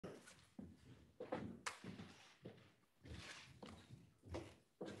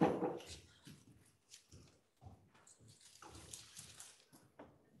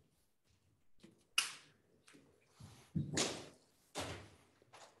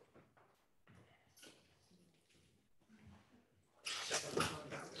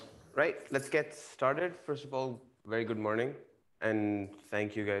Right, let's get started. First of all, very good morning, and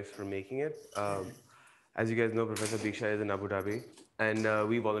thank you guys for making it. As you guys know, Professor Diksha is in Abu Dhabi, and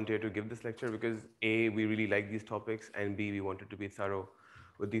we volunteered to give this lecture because A, we really like these topics, and B, we wanted to be thorough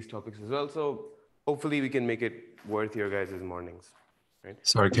with these topics as well. So hopefully we can make it worth your guys' mornings. Right?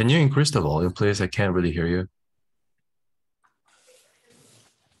 Sorry, can you increase the volume, please? I can't really hear you.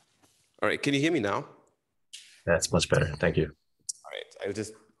 All right, can you hear me now? That's much better. Thank you. All right, I'll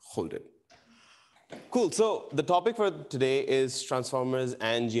just hold it. Cool, so the topic for today is transformers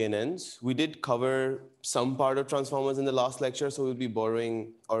and GNNs. We did cover some part of transformers in the last lecture, so we'll be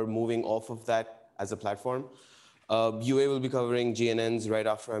borrowing or moving off of that as a platform. UA will be covering GNNs right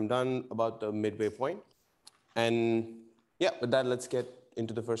after I'm done, about the midway point. And yeah, with that, let's get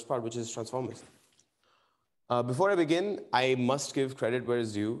into the first part, which is transformers. Before I begin, I must give credit where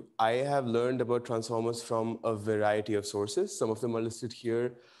it's due. I have learned about transformers from a variety of sources. Some of them are listed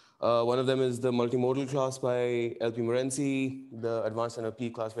here. One of them is the multimodal class by LP Morency, the advanced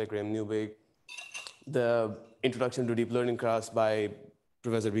NLP class by Graham Newbigg, the introduction to deep learning class by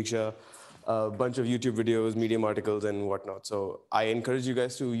Professor Diksha, a bunch of YouTube videos, Medium articles, and whatnot. So I encourage you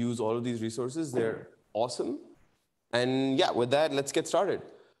guys to use all of these resources. They're awesome. And yeah, with that, let's get started.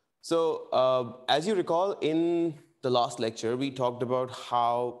 So as you recall, in the last lecture, we talked about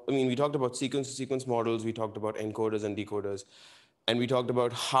we talked about sequence-to-sequence models, we talked about encoders and decoders, and we talked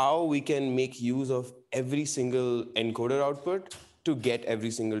about how we can make use of every single encoder output to get every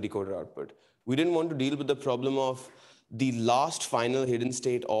single decoder output. We didn't want to deal with the problem of the last final hidden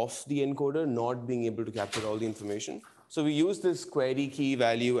state of the encoder not being able to capture all the information. So we used this query, key,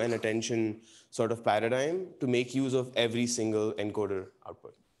 value, and attention sort of paradigm to make use of every single encoder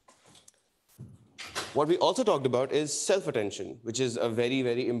output. What we also talked about is self-attention, which is a very,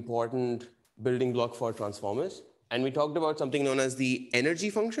 very important building block for transformers. And we talked about something known as the energy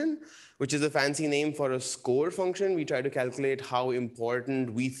function, which is a fancy name for a score function. We try to calculate how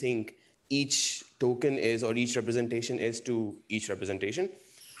important we think each token is or each representation is to each representation.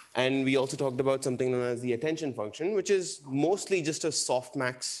 And we also talked about something known as the attention function, which is mostly just a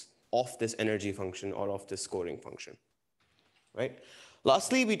softmax of this energy function or of this scoring function, right?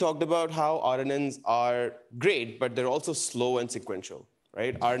 Lastly, we talked about how RNNs are great, but they're also slow and sequential,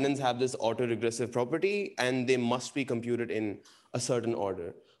 right? RNNs have this autoregressive property, and they must be computed in a certain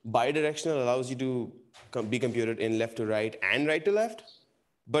order. Bidirectional allows you to be computed in left to right and right to left,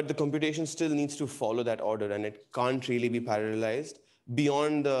 but the computation still needs to follow that order, and it can't really be parallelized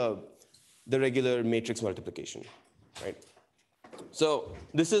beyond the regular matrix multiplication, right? So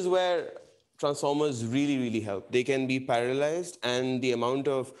this is where transformers really, really help. They can be parallelized, and the amount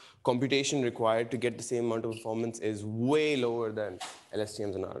of computation required to get the same amount of performance is way lower than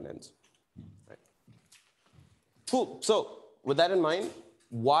LSTMs and RNNs. Right. Cool. So with that in mind,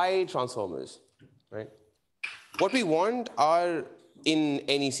 why transformers? Right? What we want are, in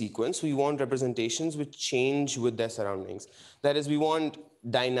any sequence, we want representations which change with their surroundings. That is, we want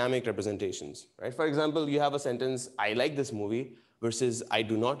dynamic representations. Right? For example, you have a sentence, I like this movie, versus I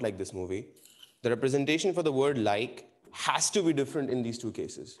do not like this movie. The representation for the word like has to be different in these two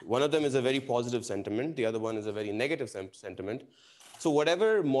cases. One of them is a very positive sentiment. The other one is a very negative sentiment. So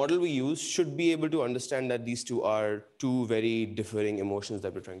whatever model we use should be able to understand that these two are two very differing emotions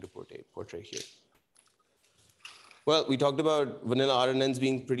that we're trying to portray here. Well, we talked about vanilla RNNs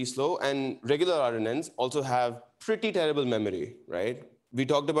being pretty slow, and regular RNNs also have pretty terrible memory, right? We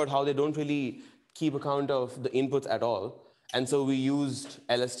talked about how they don't really keep account of the inputs at all. And so we used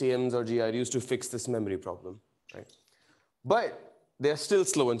LSTMs or GRUs to fix this memory problem, right? But they're still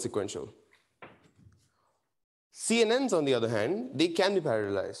slow and sequential. CNNs, on the other hand, they can be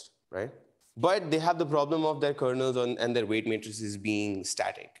parallelized, right? But they have the problem of their kernels and their weight matrices being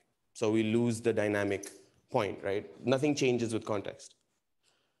static. So we lose the dynamic point, right? Nothing changes with context.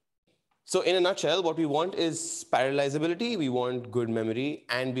 So in a nutshell, what we want is parallelizability, we want good memory,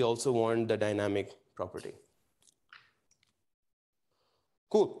 and we also want the dynamic property.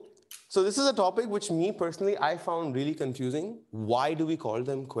 Cool. So this is a topic which me personally, I found really confusing. Why do we call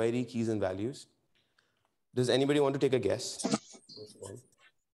them query, keys, and values? Does anybody want to take a guess?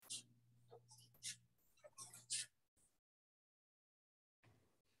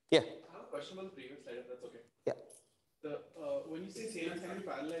 Yeah. I have a question about the previous slide, if that's okay. Yeah. When you say CNNs can be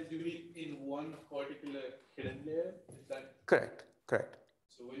parallelized, do you mean in one particular hidden layer? Is that correct? Correct.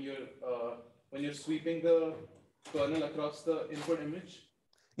 So when you're sweeping the kernel across the input image,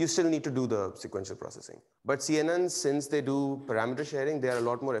 you still need to do the sequential processing. But CNNs, since they do parameter sharing, they are a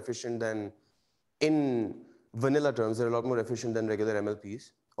lot more efficient than, in vanilla terms, they're a lot more efficient than regular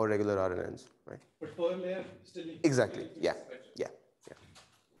MLPs or regular RNNs, right? But per layer still needs exactly. Yeah. Yeah. Yeah.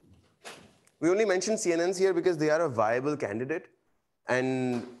 We only mention CNNs here because they are a viable candidate,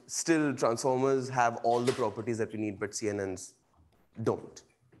 and still transformers have all the properties that we need, but CNNs don't.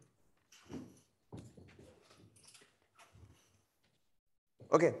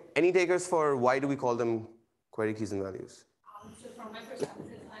 Okay, any takers for why do we call them query keys and values? So from my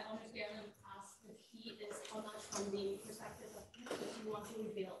perspective, I understand and ask the key is how much from the perspective of what you want to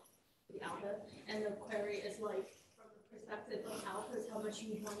reveal the alpha, and the query is like from the perspective of alpha is how much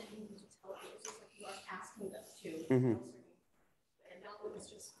you want it to tell you. It's just like you are asking them to. And alpha is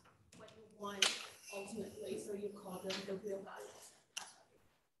just what you want ultimately, so you call them the real values.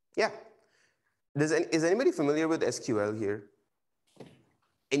 Yeah. Is anybody familiar with SQL here?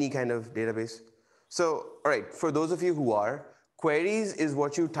 Any kind of database? So, all right, for those of you who are, queries is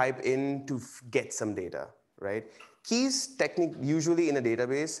what you type in to get some data, right? Keys, usually in a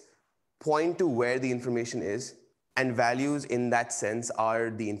database, point to where the information is, and values in that sense are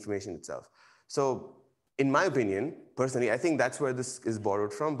the information itself. So, in my opinion, personally, I think that's where this is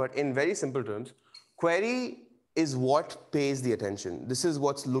borrowed from, but in very simple terms, query is what pays the attention. This is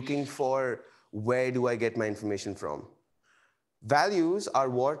what's looking for where do I get my information from. Values are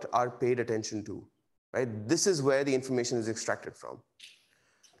what are paid attention to, right? This is where the information is extracted from.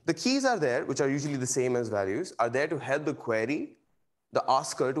 The keys are there, which are usually the same as values, are there to help the query, the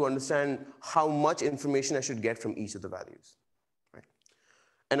asker, to understand how much information I should get from each of the values, right?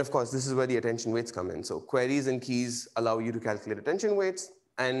 And of course, this is where the attention weights come in. So queries and keys allow you to calculate attention weights,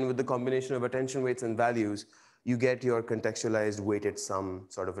 and with the combination of attention weights and values, you get your contextualized weighted sum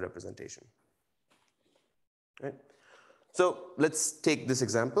sort of a representation, right? So let's take this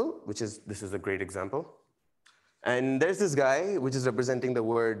example, this is a great example. And there's this guy, which is representing the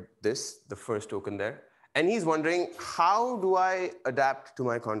word this, the first token there. And he's wondering, how do I adapt to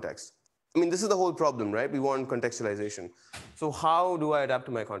my context? I mean, this is the whole problem, right? We want contextualization. So how do I adapt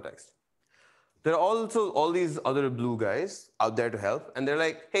to my context? There are also all these other blue guys out there to help. And they're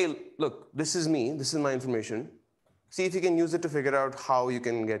like, hey, look, this is me. This is my information. See if you can use it to figure out how you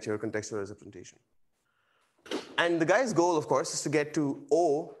can get your contextual representation. And the guy's goal, of course, is to get to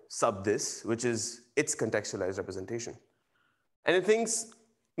O sub this, which is its contextualized representation. And it thinks,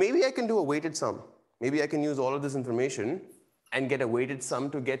 maybe I can do a weighted sum. Maybe I can use all of this information and get a weighted sum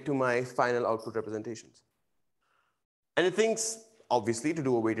to get to my final output representations. And it thinks, obviously, to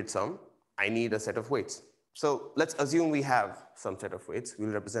do a weighted sum, I need a set of weights. So let's assume we have some set of weights. We'll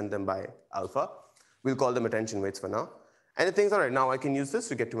represent them by alpha. We'll call them attention weights for now. And it thinks, all right, now I can use this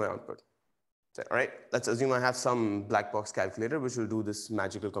to get to my output. So, all right, let's assume I have some black box calculator which will do this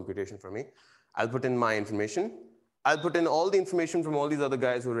magical computation for me. I'll put in my information. I'll put in all the information from all these other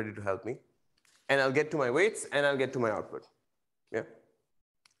guys who are ready to help me. And I'll get to my weights, and I'll get to my output. Yeah?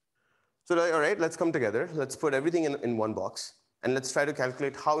 So, all right, let's come together. Let's put everything in one box. And let's try to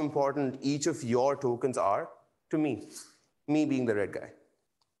calculate how important each of your tokens are to me being the red guy.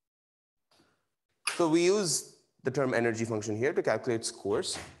 So we use the term energy function here to calculate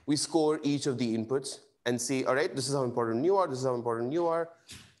scores. We score each of the inputs and see, all right, this is how important you are, this is how important you are,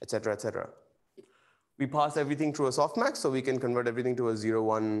 et cetera, et cetera. We pass everything through a softmax, so we can convert everything to a 0,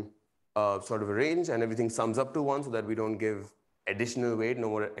 1 sort of a range, and everything sums up to 1 so that we don't give additional weight, no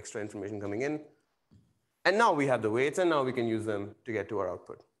more extra information coming in. And now we have the weights, and now we can use them to get to our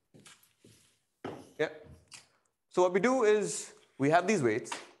output. Yeah. So what we do is we have these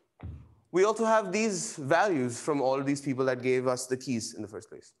weights. We also have these values from all these people that gave us the keys in the first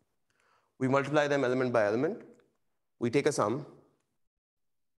place. We multiply them element by element. We take a sum,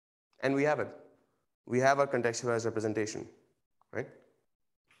 and we have it. We have our contextualized representation, right?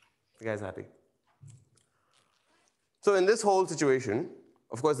 You guys happy? So in this whole situation,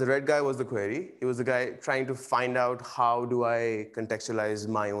 of course, the red guy was the query. He was the guy trying to find out how do I contextualize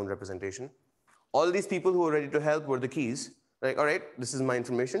my own representation. All these people who were ready to help were the keys. Like, all right, this is my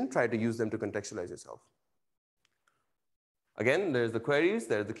information. Try to use them to contextualize yourself. Again, there's the queries,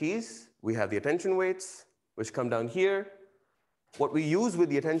 there's the keys. We have the attention weights, which come down here. What we use with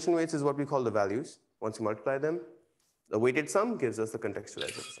the attention weights is what we call the values. Once you multiply them, the weighted sum gives us the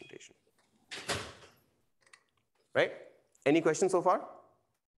contextualized representation. Right? Any questions so far?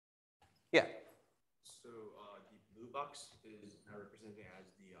 Yeah. So the blue box is not represented as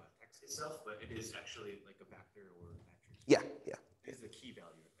the text itself, but it is actually like a vector or a matrix. Yeah, yeah. It's the key value.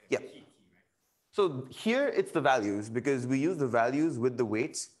 Yeah. Key, right? So here it's the values, because we use the values with the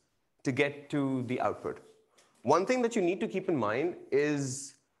weights to get to the output. One thing that you need to keep in mind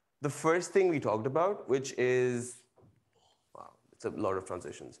is the first thing we talked about, which is, wow, it's a lot of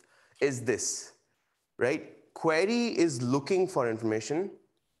transitions, is this, right? Query is looking for information.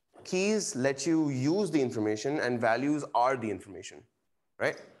 Keys let you use the information, and values are the information,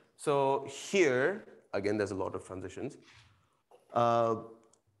 right? So here, again, there's a lot of transitions.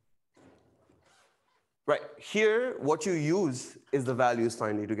 Right, here, what you use is the values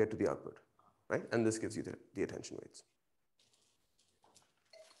finally to get to the output, right? And this gives you the attention weights.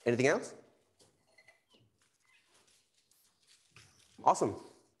 Anything else? Awesome.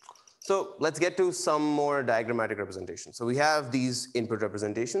 So let's get to some more diagrammatic representation. So we have these input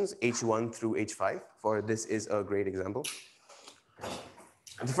representations, H1 through H5, for this is a great example.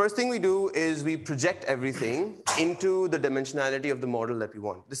 The first thing we do is we project everything into the dimensionality of the model that we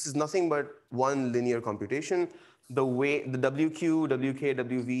want. This is nothing but one linear computation. The WQ, WK,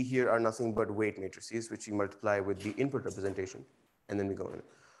 WV here are nothing but weight matrices, which we multiply with the input representation, and then we go in.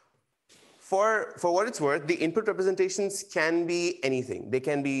 For what it's worth, the input representations can be anything. They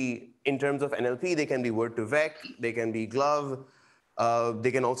can be, in terms of NLP, they can be word to vec, they can be glove,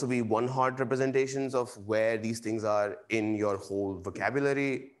 they can also be one-hot representations of where these things are in your whole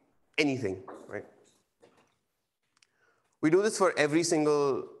vocabulary, anything, right? We do this for every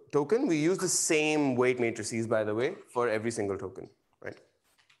single token. We use the same weight matrices, by the way, for every single token, right?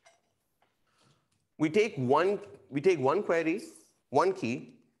 We take one query, one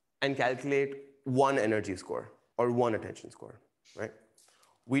key, and calculate one energy score or one attention score, right?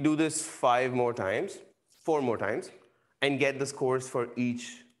 We do this 4 more times, and get the scores for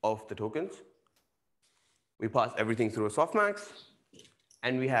each of the tokens. We pass everything through a softmax,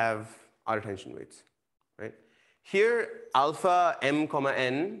 and we have our attention weights, right? Here, alpha m comma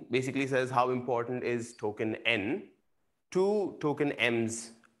n basically says how important is token n to token m's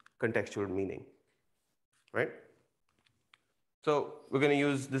contextual meaning, right? So we're going to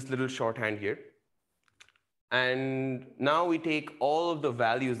use this little shorthand here. And now we take all of the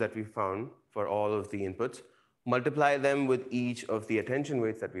values that we found for all of the inputs, multiply them with each of the attention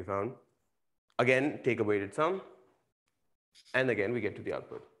weights that we found. Again, take a weighted sum. And again, we get to the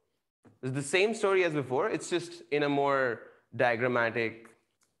output. It's the same story as before. It's just in a more diagrammatic,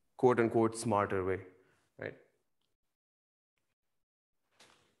 quote unquote, smarter way, right?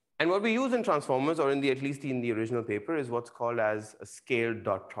 And what we use in transformers, or at least in the original paper, is what's called as a scaled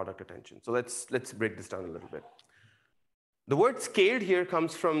dot product attention. So let's break this down a little bit. The word scaled here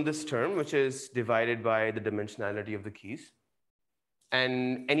comes from this term, which is divided by the dimensionality of the keys.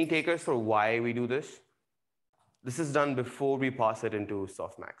 And any takers for why we do this? This is done before we pass it into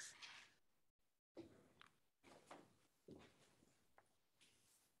softmax.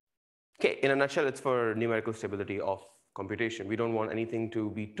 Okay, in a nutshell, it's for numerical stability of computation. We don't want anything to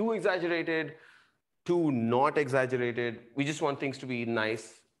be too exaggerated, too not exaggerated. We just want things to be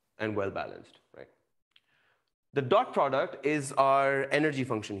nice and well balanced, right? The dot product is our energy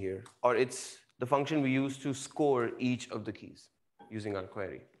function here, or it's the function we use to score each of the keys using our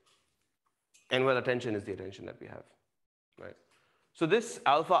query. And well, attention is the attention that we have, right? So this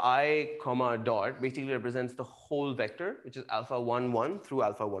alpha I comma dot basically represents the whole vector, which is alpha 1, 1 through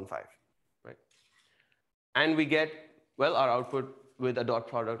alpha 1, 5, right? And we get, well, our output with a dot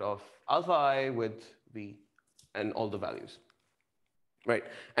product of alpha I with v and all the values, right?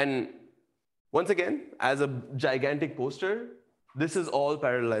 And once again, as a gigantic poster, this is all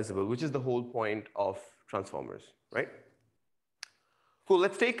parallelizable, which is the whole point of transformers, right? Cool,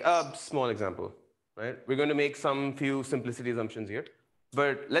 let's take a small example, right? We're going to make some few simplicity assumptions here.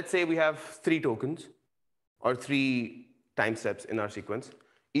 But let's say we have 3 tokens or 3 time steps in our sequence.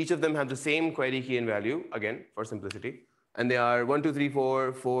 Each of them have the same query key and value, again, for simplicity. And they are 1, 2, 3,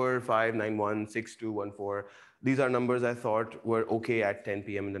 4, 4, 5, 9, 1, 6, 2, 1, 4. These are numbers I thought were OK at 10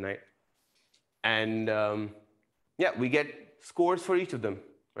 p.m. in the night. And yeah, we get scores for each of them,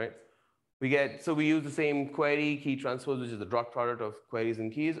 right? So we use the same query key transpose, which is the dot product of queries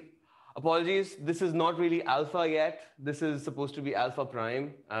and keys. Apologies, this is not really alpha yet. This is supposed to be alpha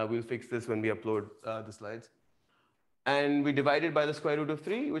prime. We'll fix this when we upload the slides. And we divide it by the square root of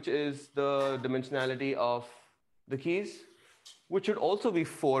 3, which is the dimensionality of the keys, which should also be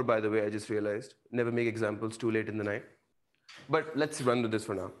 4, by the way, I just realized. Never make examples too late in the night. But let's run with this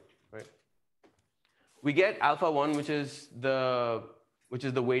for now, right? We get alpha 1, which is the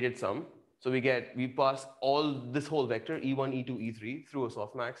weighted sum. So we pass this whole vector, E1, E2, E3, through a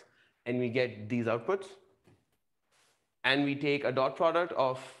softmax, and we get these outputs. And we take a dot product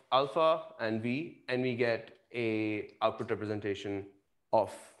of alpha and v, and we get a output representation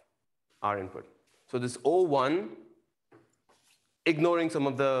of our input. So this O1, ignoring some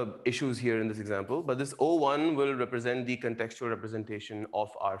of the issues here in this example, but this O1 will represent the contextual representation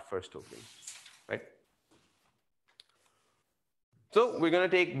of our first token, right? So we're going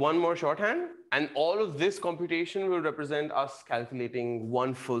to take one more shorthand, and all of this computation will represent us calculating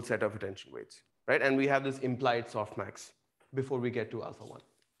one full set of attention weights, right? And we have this implied softmax before we get to alpha 1.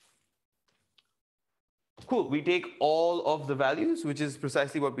 Cool, we take all of the values, which is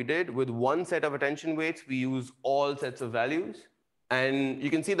precisely what we did. With one set of attention weights, we use all sets of values. And you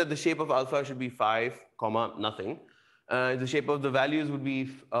can see that the shape of alpha should be 5, comma, nothing. The shape of the values would be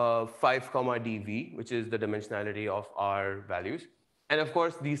 5, comma, dv, which is the dimensionality of our values. And of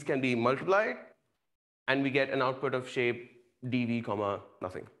course, these can be multiplied, and we get an output of shape dv, comma,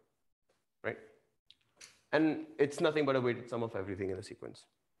 nothing, right? And it's nothing but a weighted sum of everything in a sequence.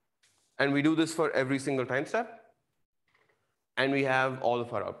 And we do this for every single time step. And we have all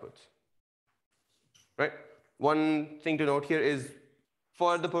of our outputs, right? One thing to note here is,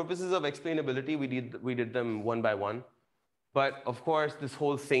 for the purposes of explainability, we did them one by one. But of course, this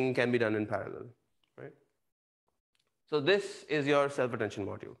whole thing can be done in parallel, right? So this is your self-attention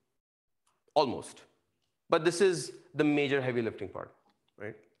module, almost. But this is the major heavy lifting part,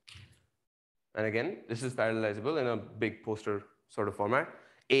 right? And again, this is parallelizable in a big poster sort of format.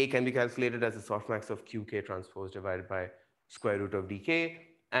 A can be calculated as the softmax of qk transpose divided by square root of dk,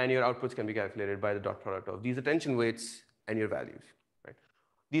 and your outputs can be calculated by the dot product of these attention weights and your values, right?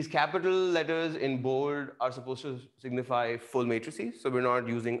 These capital letters in bold are supposed to signify full matrices, so we're not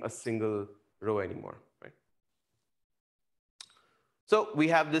using a single row anymore, right? So we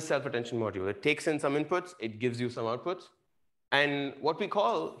have this self-attention module. It takes in some inputs, it gives you some outputs, and what we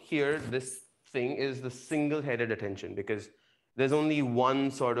call here this thing is the single-headed attention, because there's only one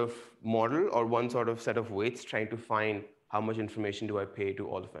sort of model or one sort of set of weights trying to find how much information do I pay to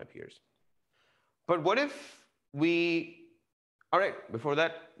all of my peers. But what if we, all right, before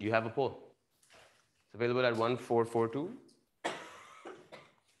that, you have a poll. It's available at 1442.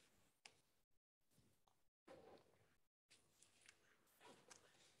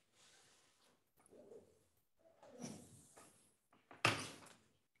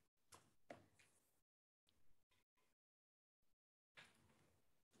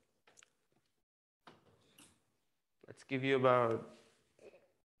 Let's give you about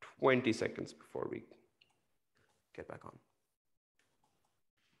 20 seconds before we get back on.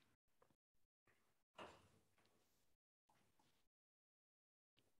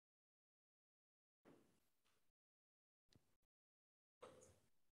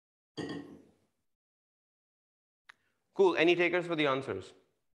 Cool, any takers for the answers?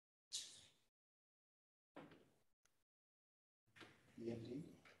 Yeah.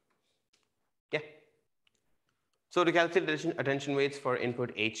 So to calculate attention weights for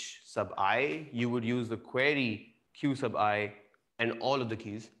input h sub I, you would use the query q sub I and all of the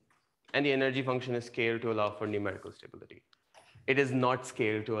keys. And the energy function is scaled to allow for numerical stability. It is not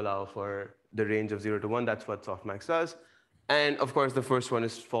scaled to allow for the range of 0 to 1. That's what softmax does. And of course, the first one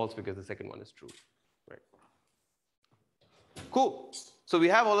is false because the second one is true. Right? Cool. So we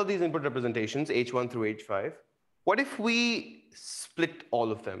have all of these input representations, h1 through h5. What if we split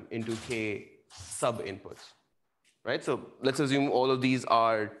all of them into k sub-inputs? Right? So let's assume all of these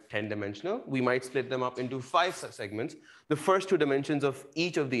are 10-dimensional. We might split them up into 5 segments. The first 2 dimensions of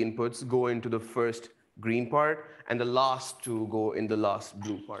each of the inputs go into the first green part, and the last 2 go in the last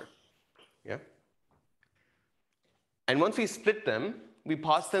blue part. Yeah? And once we split them, we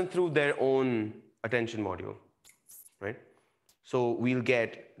pass them through their own attention module. Right? So we'll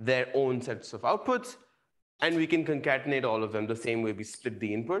get their own sets of outputs, and we can concatenate all of them the same way we split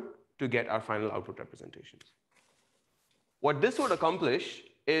the input to get our final output representations. What this would accomplish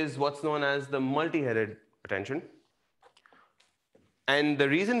is what's known as the multi-headed attention. And the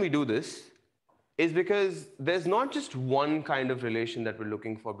reason we do this is because there's not just one kind of relation that we're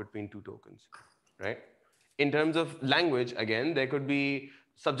looking for between 2 tokens, right? In terms of language, again, there could be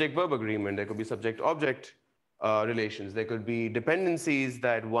subject-verb agreement, there could be subject-object relations, there could be dependencies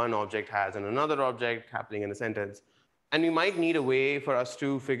that one object has on another object happening in a sentence. And we might need a way for us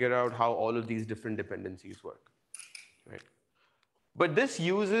to figure out how all of these different dependencies work. Right? But this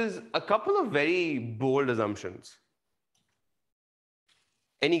uses a couple of very bold assumptions.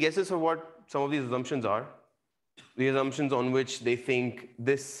 Any guesses for what some of these assumptions are? The assumptions on which they think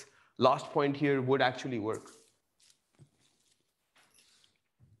this last point here would actually work.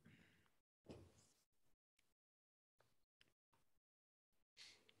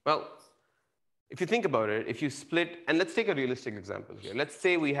 Well, if you think about it, if you split, and let's take a realistic example here. Let's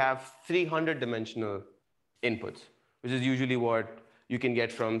say we have 300-dimensional inputs, which is usually what you can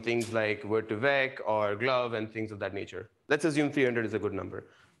get from things like word2vec or glove and things of that nature. Let's assume 300 is a good number.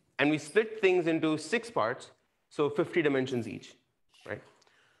 And we split things into 6 parts, so 50 dimensions each, right?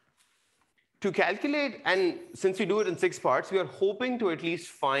 To calculate, and since we do it in 6 parts, we are hoping to at least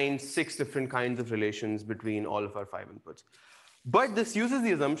find 6 different kinds of relations between all of our 5 inputs. But this uses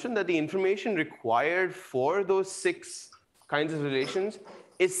the assumption that the information required for those 6 kinds of relations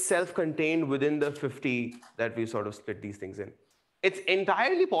is self-contained within the 50 that we sort of split these things in. It's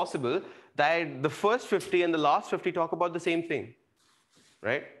entirely possible that the first 50 and the last 50 talk about the same thing,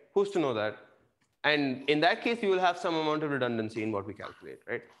 right? Who's to know that? And in that case, we will have some amount of redundancy in what we calculate,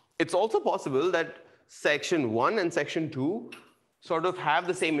 right? It's also possible that section 1 and section 2 sort of have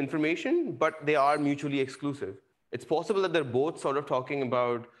the same information, but they are mutually exclusive. It's possible that they're both sort of talking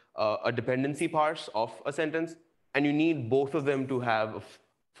about a dependency parse of a sentence, and you need both of them to have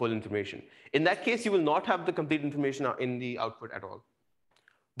full information. In that case, you will not have the complete information in the output at all.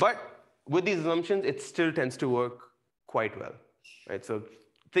 But with these assumptions, it still tends to work quite well, right? So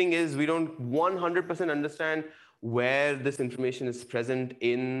thing is, we don't 100% understand where this information is present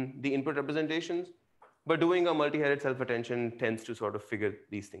in the input representations, but doing a multi-headed self-attention tends to sort of figure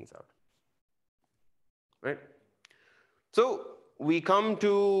these things out, right? So we come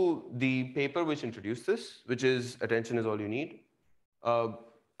to the paper which introduced this, which is attention is all you need.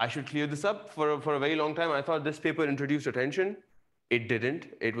 I should clear this up. For a very long time, I thought this paper introduced attention. It didn't.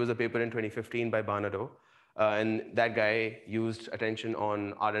 It was a paper in 2015 by Barnado. And that guy used attention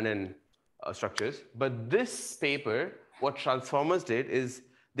on RNN structures. But this paper, what transformers did is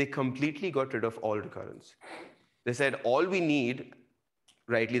they completely got rid of all recurrence. They said all we need,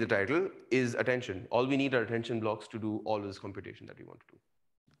 rightly the title, is attention. All we need are attention blocks to do all of this computation that we want to do,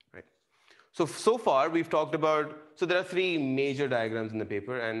 right? So far, we've talked about, so there are 3 major diagrams in the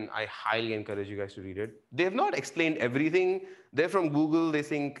paper, and I highly encourage you guys to read it. They have not explained everything. They're from Google. They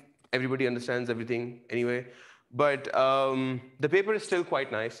think everybody understands everything anyway. But the paper is still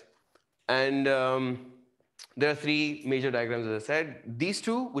quite nice. And there are 3 major diagrams, as I said. These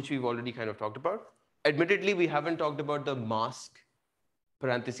 2, which we've already kind of talked about. Admittedly, we haven't talked about the mask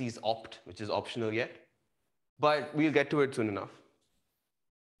parentheses opt, which is optional yet. But we'll get to it soon enough.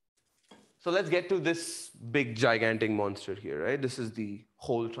 So let's get to this big, gigantic monster here, right? This is the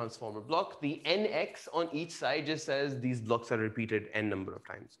whole transformer block. The nx on each side just says these blocks are repeated n number of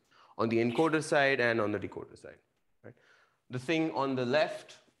times, on the encoder side and on the decoder side, right? The thing on the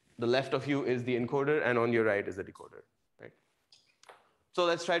left of you is the encoder, and on your right is the decoder, right? So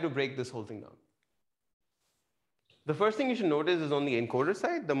let's try to break this whole thing down. The first thing you should notice is on the encoder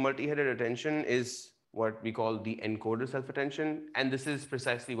side, the multi-headed attention is what we call the encoder self-attention, and this is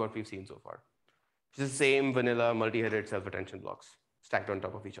precisely what we've seen so far. It's the same vanilla multi-headed self-attention blocks stacked on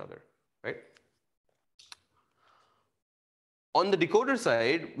top of each other, right? On the decoder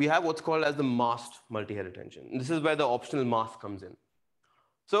side, we have what's called as the masked multi-headed attention. And this is where the optional mask comes in.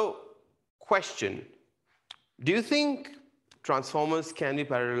 So, question, do you think transformers can be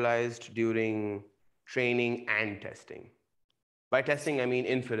parallelized during training and testing? By testing, I mean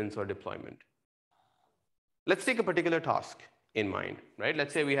inference or deployment. Let's take a particular task in mind, right?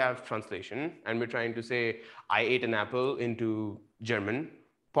 Let's say we have translation, and we're trying to say, I ate an apple into German.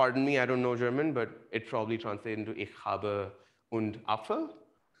 Pardon me, I don't know German, but it probably translates into Ich habe und Apfel.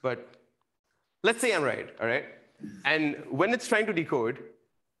 But let's say I'm right, all right? And when it's trying to decode,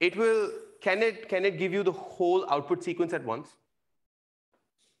 it will, can it give you the whole output sequence at once?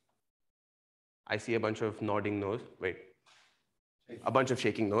 I see a bunch of nodding nose. Wait, a bunch of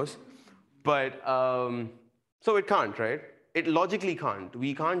shaking nose. But, so it can't, right? It logically can't.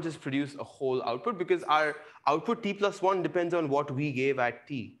 We can't just produce a whole output because our output t+1 depends on what we gave at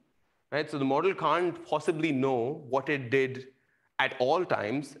t, right? So the model can't possibly know what it did at all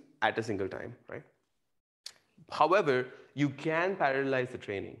times at a single time, right? However, you can parallelize the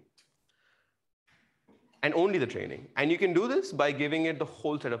training, and only the training. And you can do this by giving it the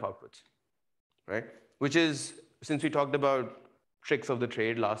whole set of outputs, right? Which is, since we talked about tricks of the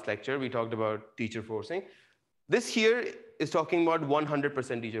trade last lecture, we talked about teacher forcing. This here is talking about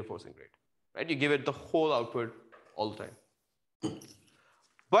 100% teacher forcing rate, right? You give it the whole output all the time.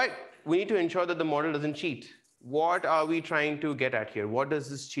 But we need to ensure that the model doesn't cheat. What are we trying to get at here? What does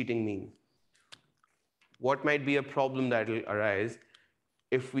this cheating mean? What might be a problem that will arise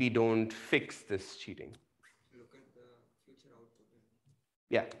if we don't fix this cheating? Look at the future output.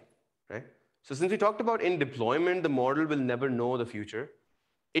 Yeah, right? So since we talked about in deployment, the model will never know the future.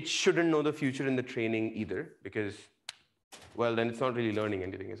 It shouldn't know the future in the training either, because, well, then it's not really learning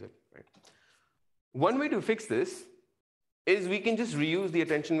anything, is it? Right? One way to fix this is we can just reuse the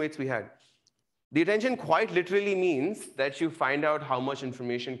attention weights we had. The attention quite literally means that you find out how much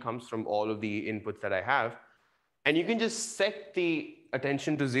information comes from all of the inputs that I have, and you can just set the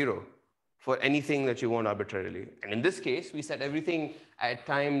attention to 0 for anything that you want arbitrarily. And in this case, we set everything at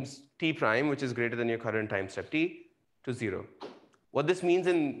times t prime, which is greater than your current time step t, to 0. What this means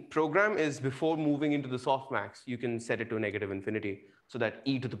in program is before moving into the softmax, you can set it to -infinity so that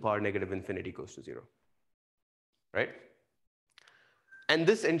e to the power -infinity goes to 0, right? And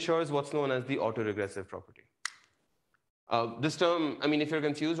this ensures what's known as the autoregressive property. This term, I mean, if you're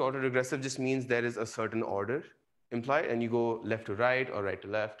confused, autoregressive just means there is a certain order implied, and you go left to right or right to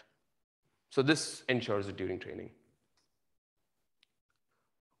left. So this ensures it during training.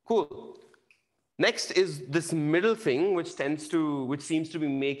 Cool. Next is this middle thing, which seems to be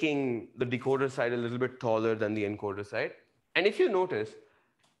making the decoder side a little bit taller than the encoder side. And if you notice,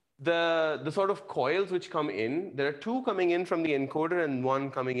 the sort of coils which come in, there are two coming in from the encoder and one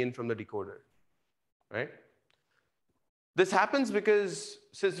coming in from the decoder, right? This happens because,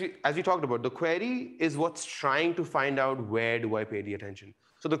 as we talked about, the query is what's trying to find out where do I pay the attention.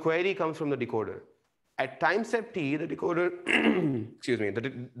 So the query comes from the decoder. At time step t, the decoder, excuse me,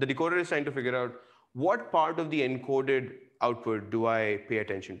 the decoder is trying to figure out what part of the encoded output do I pay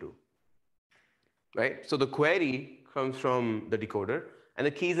attention to, right? So the query comes from the decoder, and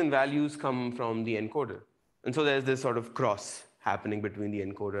the keys and values come from the encoder. And so there's this sort of cross happening between the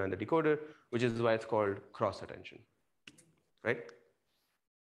encoder and the decoder, which is why it's called cross attention, right?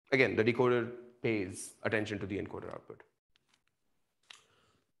 Again, the decoder pays attention to the encoder output.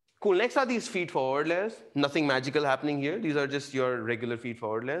 Cool, next are these feed-forward layers. Nothing magical happening here. These are just your regular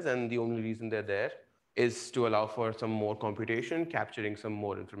feed-forward layers, and the only reason they're there is to allow for some more computation, capturing some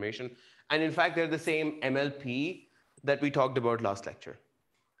more information. And in fact, they're the same MLP that we talked about last lecture,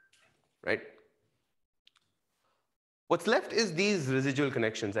 right? What's left is these residual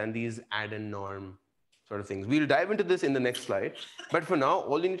connections and these add and norm sort of things. We'll dive into this in the next slide. But for now,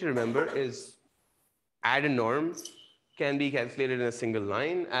 all you need to remember is add and norm can be calculated in a single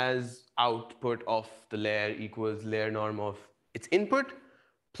line as output of the layer equals layer norm of its input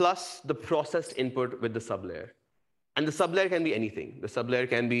plus the processed input with the sublayer. And the sublayer can be anything. The sublayer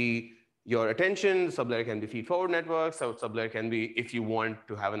can be your attention, the sublayer can be feed-forward networks, so sublayer can be, if you want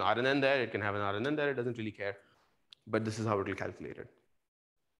to have an RNN there, it can have an RNN there, it doesn't really care. But this is how it will calculate it.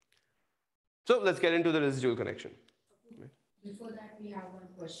 So let's get into the residual connection. Before that, we have one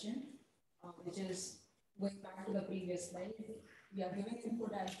question, which is going back to the previous slide. We are giving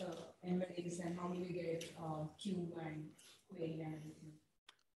input as the embeddings, and how do we get Q and query and everything?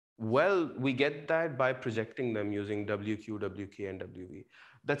 Well, we get that by projecting them using WQ, WK, and WV.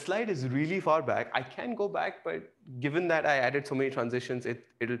 That slide is really far back. I can go back, but given that I added so many transitions,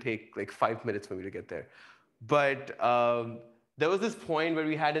 it'll take like 5 minutes for me to get there. But there was this point where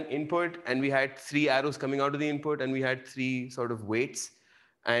we had an input, and we had 3 arrows coming out of the input, and we had 3 sort of weights,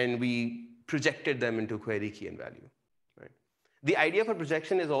 and we projected them into query key and value. Right? The idea for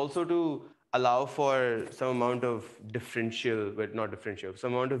projection is also to allow for some amount of differential, but not differential,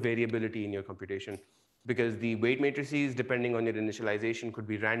 some amount of variability in your computation, because the weight matrices, depending on your initialization, could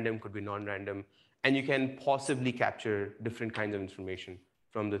be random, could be non-random, and you can possibly capture different kinds of information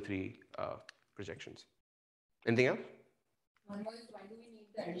from the 3 projections. Anything else? One more is, why do we need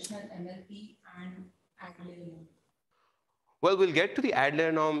the additional MLP and add layer norm? Well, we'll get to the add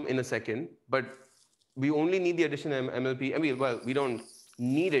layer norm in a second, but we only need the additional MLP. I mean, well, we don't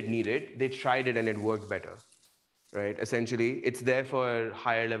need it. They tried it and it worked better, right? Essentially, it's there for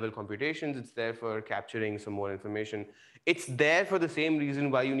higher level computations. It's there for capturing some more information. It's there for the same reason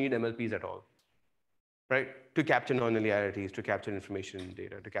why you need MLPs at all, right? To capture nonlinearities, to capture information in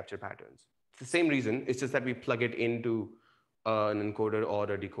data, to capture patterns. It's the same reason. It's just that we plug it into an encoder or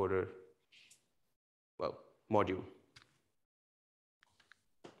a decoder, well, module.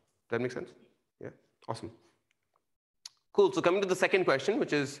 That make sense? Yeah, awesome. Cool, so coming to the second question,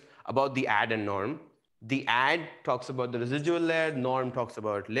 which is about the add and norm. The add talks about the residual layer, norm talks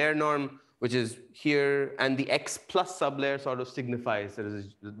about layer norm, which is here, and the X plus sublayer sort of signifies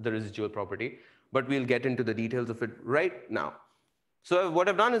the residual property, but we'll get into the details of it right now. So what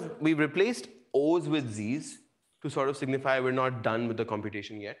I've done is we've replaced O's with Z's to sort of signify we're not done with the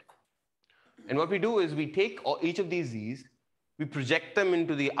computation yet. And what we do is we take each of these Z's, we project them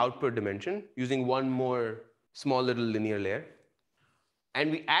into the output dimension using one more small little linear layer.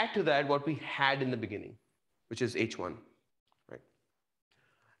 And we add to that what we had in the beginning, which is H1, right?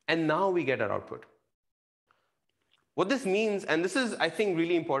 And now we get our output. What this means, and this is, I think,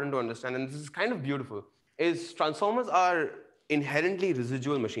 really important to understand, and this is kind of beautiful, is transformers are inherently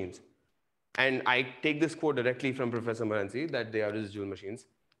residual machines. And I take this quote directly from Professor Morency, that they are residual machines.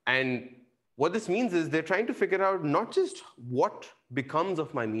 And what this means is they're trying to figure out not just what becomes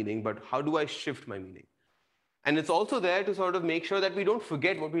of my meaning, but how do I shift my meaning? And it's also there to sort of make sure that we don't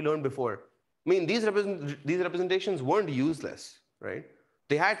forget what we learned before. I mean, these representations weren't useless, right?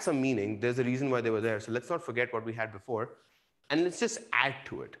 They had some meaning. There's a reason why they were there. So let's not forget what we had before, and let's just add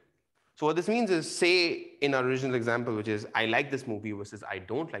to it. So what this means is, say in our original example, which is I like this movie versus I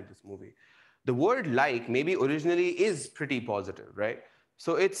don't like this movie. The word like maybe originally is pretty positive, right?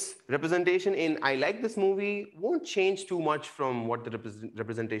 So its representation in I like this movie won't change too much from what the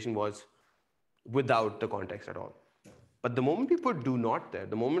representation was without the context at all. But the moment we put do not there,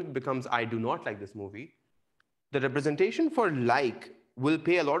 the moment it becomes I do not like this movie, the representation for like will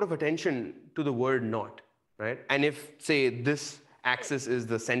pay a lot of attention to the word not, right? And if, say, this axis is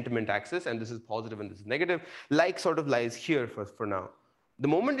the sentiment axis, and this is positive and this is negative, like sort of lies here for now. The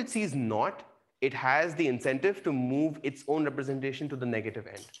moment it sees not, it has the incentive to move its own representation to the negative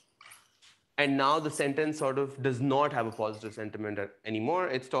end. And now the sentence sort of does not have a positive sentiment anymore.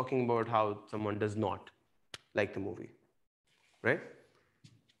 It's talking about how someone does not like the movie, right?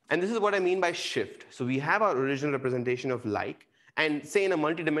 And this is what I mean by shift. So we have our original representation of like, and say in a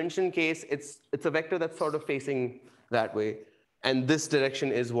multi-dimension case, it's a vector that's sort of facing that way. And this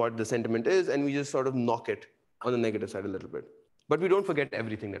direction is what the sentiment is, and we just sort of knock it on the negative side a little bit. But we don't forget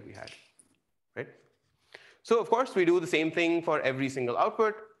everything that we had, right? So of course, we do the same thing for every single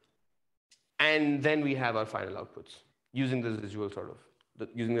output, and then we have our final outputs using the residual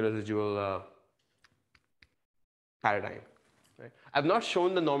using the residual paradigm. Right? I've not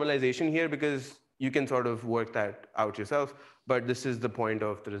shown the normalization here because you can sort of work that out yourself, but this is the point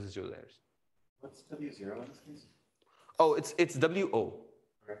of the residual layers. What's W0 in this case? Oh, it's WO.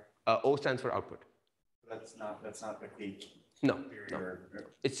 Okay. O stands for output. That's not like the No, superior. no.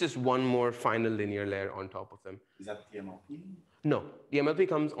 It's just one more final linear layer on top of them. Is that the MLP? No, the MLP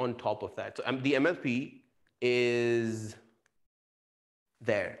comes on top of that. So the MLP is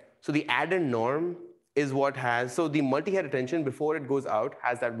there. So the added norm is what has, so the multi-head attention before it goes out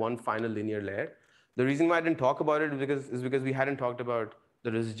has that one final linear layer. The reason why I didn't talk about it is because we hadn't talked about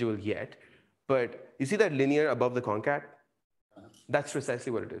the residual yet. But you see that linear above the concat? That's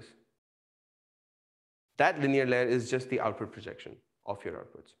precisely what it is. That linear layer is just the output projection of your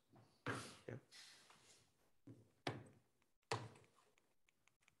outputs. Yeah.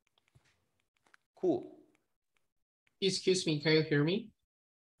 Cool. Excuse me, can you hear me?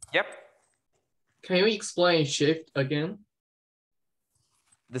 Yep. Can you explain shift again?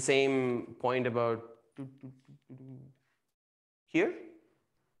 The same point about here?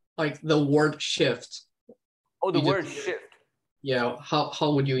 Like the word shift. Oh, the You word just- shift. Yeah,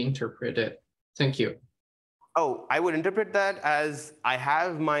 how would you interpret it? Thank you. Oh, I would interpret that as I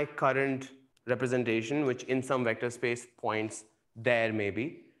have my current representation, which in some vector space points there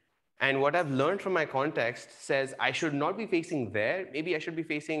maybe. And what I've learned from my context says I should not be facing there. Maybe I should be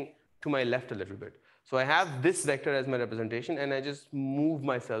facing to my left a little bit. So I have this vector as my representation, and I just move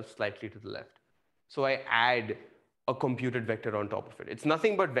myself slightly to the left. So I add a computed vector on top of it. It's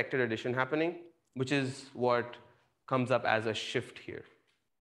nothing but vector addition happening, which is what comes up as a shift here.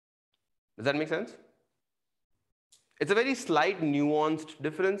 Does that make sense? It's a very slight nuanced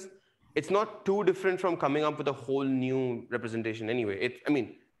difference. It's not too different from coming up with a whole new representation anyway. I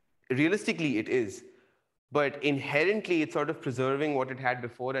mean, realistically it is, but inherently it's sort of preserving what it had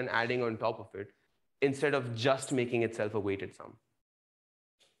before and adding on top of it instead of just making itself a weighted sum.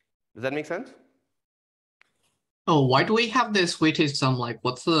 Does that make sense? Oh, why do we have this weighted sum? Like,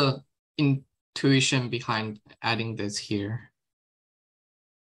 what's the intuition behind adding this here?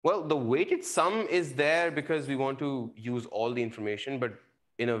 Well, the weighted sum is there because we want to use all the information, but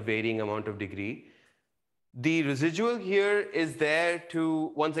in a varying amount of degree. The residual here is there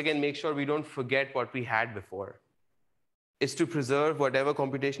to, once again, make sure we don't forget what we had before. It's to preserve whatever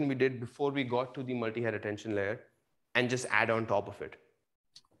computation we did before we got to the multi-head attention layer and just add on top of it.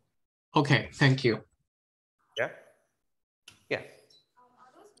 Okay, thank you. Yeah? Yeah.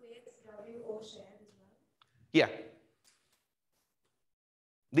 Are those weights WO shared as well? Yeah.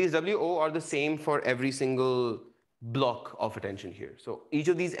 These WO are the same for every single block of attention here. So each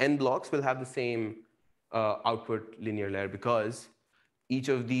of these n blocks will have the same output linear layer because each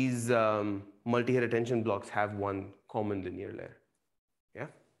of these multi-head attention blocks have one common linear layer. Yeah?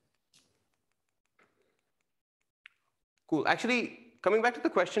 Cool. Actually, coming back to the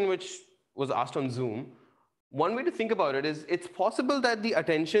question which was asked on Zoom, one way to think about it is it's possible that the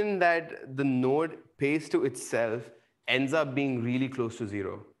attention that the node pays to itself ends up being really close to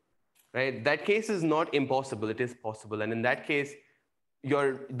zero. Right? That case is not impossible, it is possible. And in that case,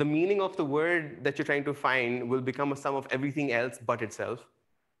 the meaning of the word that you're trying to find will become a sum of everything else but itself.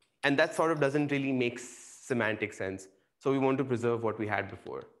 And that sort of doesn't really make semantic sense. So we want to preserve what we had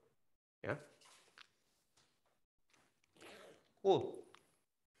before. Yeah? Cool.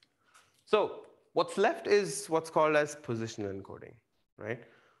 So what's left is what's called as positional encoding, right?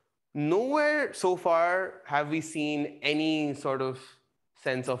 Nowhere so far have we seen any sort of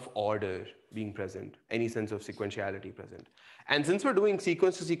sense of order being present, any sense of sequentiality present. And since we're doing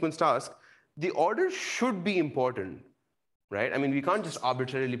sequence to sequence task, the order should be important. right? I mean, we can't just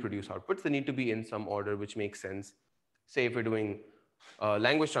arbitrarily produce outputs. They need to be in some order which makes sense. Say if we're doing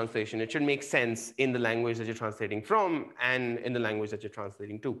language translation, it should make sense in the language that you're translating from and in the language that you're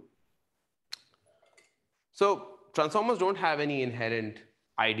translating to. So transformers don't have any inherent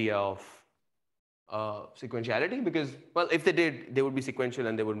idea of sequentiality because, well, if they did, they would be sequential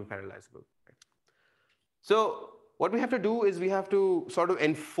and they wouldn't be parallelizable. Right? So what we have to do is we have to sort of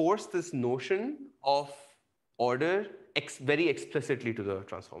enforce this notion of order very explicitly to the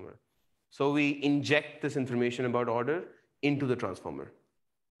transformer. So we inject this information about order into the transformer.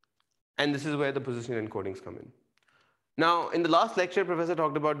 And this is where the positional encodings come in. Now, in the last lecture, Professor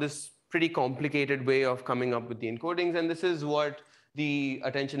talked about this pretty complicated way of coming up with the encodings, and this is what the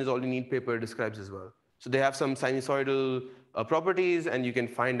attention is all you need paper describes as well. So they have some sinusoidal properties, and you can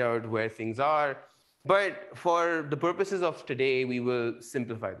find out where things are. But for the purposes of today, we will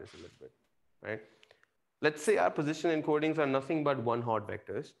simplify this a little bit, right? Let's say our position encodings are nothing but one-hot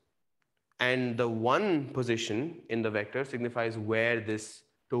vectors, and the one position in the vector signifies where this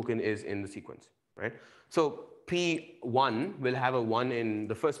token is in the sequence, right? So P1 will have a 1 in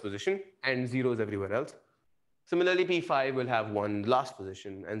the first position and zeros everywhere else. Similarly, P5 will have 1 last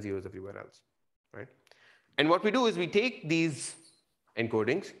position and zeros everywhere else, right? And what we do is we take these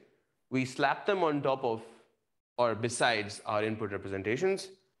encodings, we slap them on top of or besides our input representations,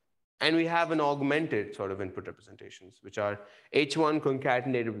 and we have an augmented sort of input representations, which are H1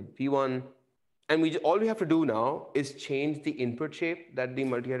 concatenated with P1. And all we have to do now is change the input shape that the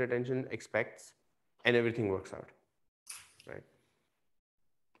multi-head attention expects, and everything works out, right?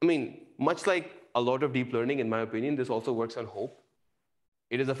 I mean, much like a lot of deep learning, in my opinion, this also works on hope.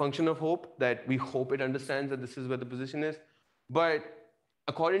 It is a function of hope that we hope it understands that this is where the position is. But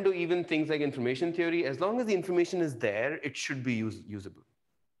according to even things like information theory, as long as the information is there, it should be usable,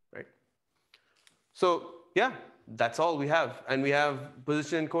 right? So yeah, that's all we have. And we have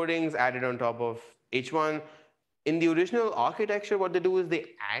position encodings added on top of H1. In the original architecture, what they do is they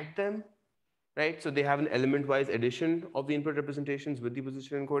add them, right? So they have an element-wise addition of the input representations with the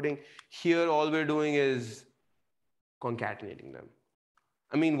position encoding. Here, all we're doing is concatenating them.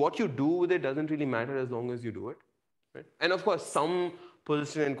 I mean, what you do with it doesn't really matter as long as you do it, right? And of course, some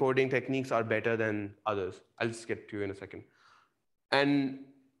position encoding techniques are better than others. I'll just get to you in a second. And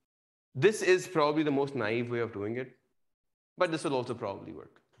this is probably the most naive way of doing it, but this will also probably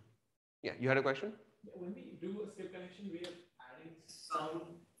work. Yeah, you had a question? When we do a skip connection, we are adding some,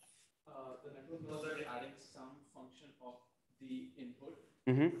 the network knows that we're adding some function of the input.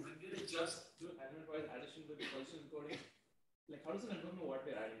 When we just do element-wise addition with the position encoding, like how does the network know what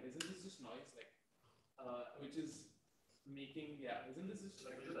we're adding? Isn't this just noise, like, which is making, yeah, isn't this just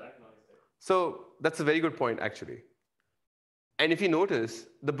like, just add noise there? So that's a very good point, actually. And if you notice,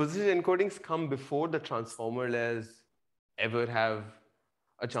 the position encodings come before the transformer layers ever have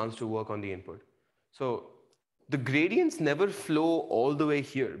a chance to work on the input. So the gradients never flow all the way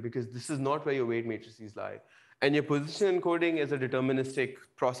here because this is not where your weight matrices lie. And your position encoding is a deterministic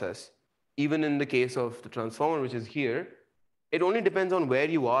process. Even in the case of the transformer, which is here, it only depends on where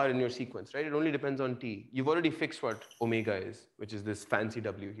you are in your sequence, right? It only depends on t. You've already fixed what omega is, which is this fancy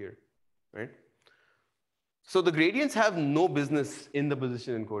w here, right? So the gradients have no business in the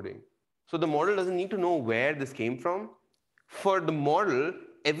position encoding. So the model doesn't need to know where this came from. For the model,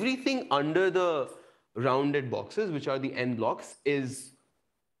 everything under the rounded boxes, which are the n blocks, is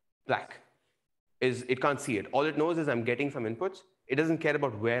black. It can't see it. All it knows is I'm getting some inputs. It doesn't care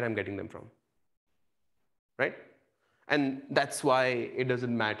about where I'm getting them from, right? And that's why it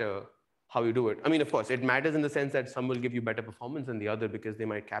doesn't matter how you do it. I mean, of course, it matters in the sense that some will give you better performance than the other because they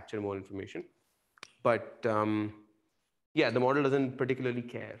might capture more information. But yeah, the model doesn't particularly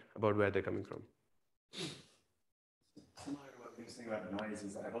care about where they're coming from. Similar to what we were saying about noise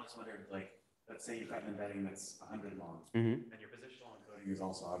is that I've always wondered, like, let's say you've got an embedding that's 100 long, and your positional encoding is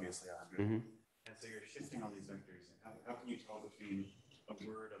also obviously 100. And so you're shifting all these vectors. How can you tell between a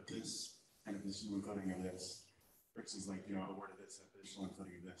word of this and a positional encoding of this versus, like, you know, a word of this and a positional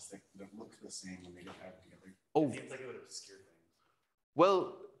encoding of this that look the same when they get added together? Oh. It seems like it would obscure things.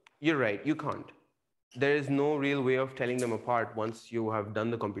 Well, you're right. You can't. There is no real way of telling them apart once you have done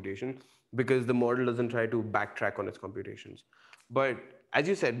the computation because the model doesn't try to backtrack on its computations. But as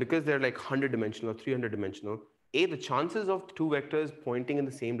you said, because they're like 100-dimensional, 300-dimensional, the chances of two vectors pointing in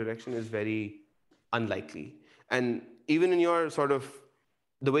the same direction is very unlikely. And even in your sort of,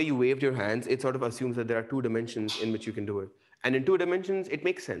 the way you waved your hands, it sort of assumes that there are 2 dimensions in which you can do it. And in 2 dimensions, it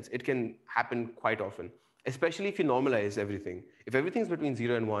makes sense. It can happen quite often. especially if you normalize everything. If everything's between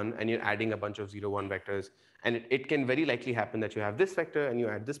 0 and 1 and you're adding a bunch of 0, 1 vectors, and it can very likely happen that you have this vector and you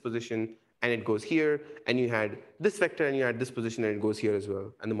add this position and it goes here, and you had this vector and you add this position and it goes here as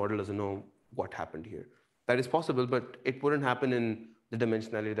well, and the model doesn't know what happened here. That is possible, but it wouldn't happen in the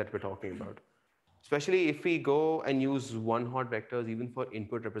dimensionality that we're talking about. Especially if we go and use one-hot vectors even for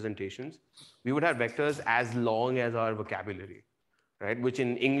input representations, we would have vectors as long as our vocabulary, right? Which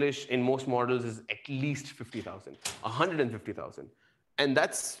in English, in most models, is at least 50,000, 150,000. And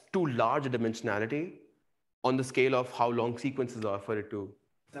that's too large a dimensionality on the scale of how long sequences are for it to.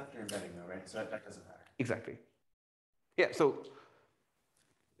 It's after embedding though, right? So that doesn't matter. Exactly. Yeah, so.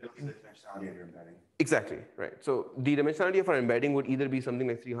 It'll be the dimensionality of your embedding. Exactly, right. So the dimensionality of our embedding would either be something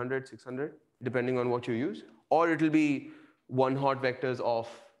like 300, 600, depending on what you use, or it'll be one-hot vectors of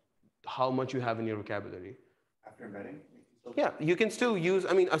how much you have in your vocabulary. After embedding? Yeah, you can still use,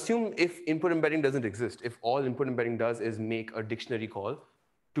 I mean, assume if input embedding doesn't exist, if all input embedding does is make a dictionary call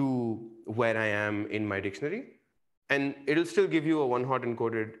to where I am in my dictionary, and it'll still give you a one-hot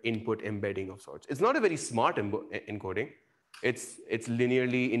encoded input embedding of sorts. It's not a very smart encoding. It's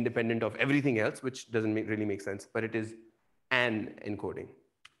linearly independent of everything else, which doesn't really make sense, but it is an encoding,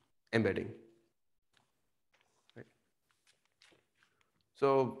 embedding. Right.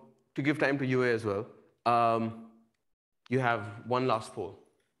 So to give time to UA as well, you have one last poll.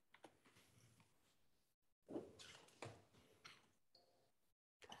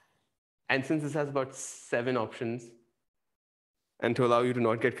 And since this has about 7 options, and to allow you to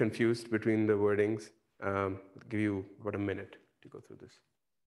not get confused between the wordings, I'll give you about a minute to go through this.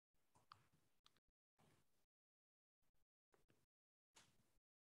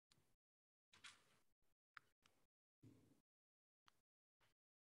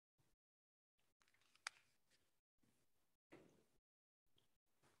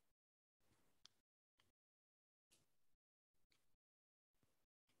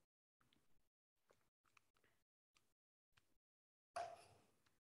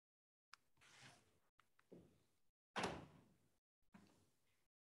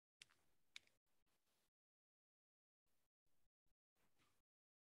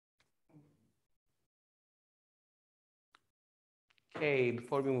 Okay,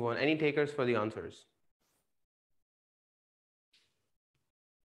 before we move on, any takers for the answers?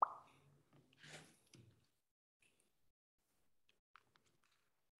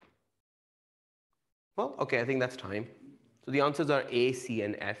 Well, okay, I think that's time. So the answers are A, C,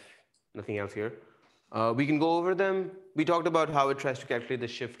 and F, nothing else here. We can go over them. We talked about how it tries to calculate the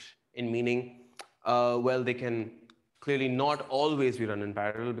shift in meaning. Well, they can clearly not always be run in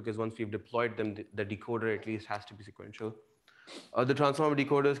parallel, because once we've deployed them, the decoder at least has to be sequential. The transformer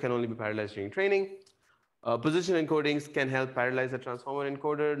decoders can only be parallelized during training. Position encodings can help parallelize the transformer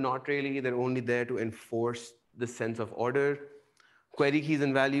encoder. Not really, they're only there to enforce the sense of order. Query keys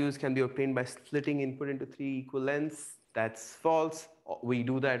and values can be obtained by splitting input into 3 equal lengths. That's false. We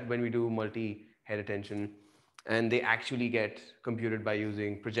do that when we do multi-head attention, and they actually get computed by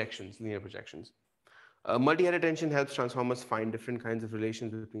using projections, linear projections. Multi-head attention helps transformers find different kinds of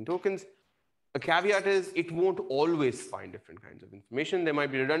relations between tokens. A caveat is it won't always find different kinds of information. There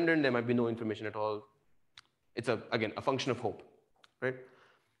might be redundant, there might be no information at all. It's, again, a function of hope, right?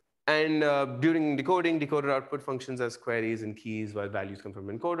 And during decoding, decoder output functions as queries and keys while values come from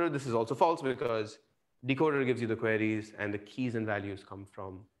encoder. This is also false because decoder gives you the queries and the keys and values come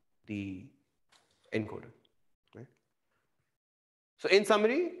from the encoder, right? So in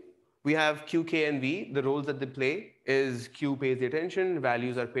summary, we have Q, K, and V. The roles that they play is Q pays the attention,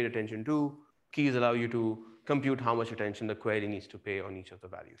 values are paid attention to, keys allow you to compute how much attention the query needs to pay on each of the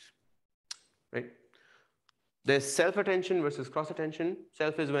values, right? There's self-attention versus cross-attention.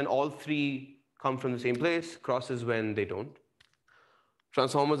 Self is when all 3 come from the same place. Cross is when they don't.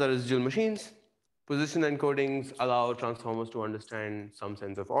 Transformers are residual machines. Position encodings allow transformers to understand some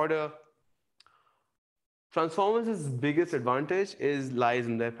sense of order. Transformers' biggest advantage lies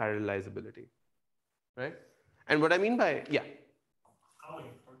in their parallelizability, right? And what I mean by, yeah. How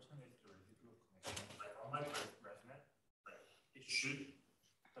important is the residual connection? Like on my resonate, like it should,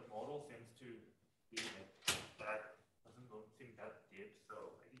 the model seems to be like that doesn't seem that deep, so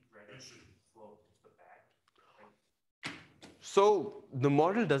I think gradient should flow to the back. Right? So the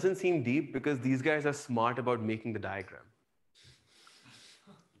model doesn't seem deep because these guys are smart about making the diagram.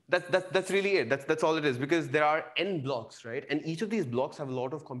 That's really it. That's all it is, because there are n blocks, right? And each of these blocks have a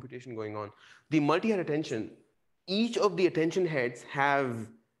lot of computation going on. The multi-head attention, each of the attention heads have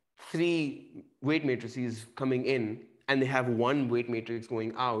 3 weight matrices coming in, and they have 1 weight matrix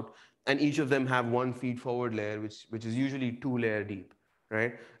going out, and each of them have 1 feed forward layer, which is usually 2 layer deep.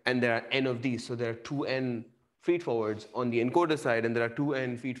 right? And there are n of these, so there are 2n feed-forwards on the encoder side, and there are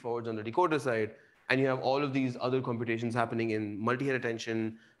 2n feed-forwards on the decoder side, and you have all of these other computations happening in multi-head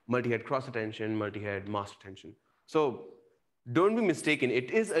attention, multi-head cross-attention, multi-head mask attention. So don't be mistaken,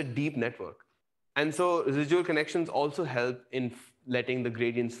 it is a deep network. And so residual connections also help in letting the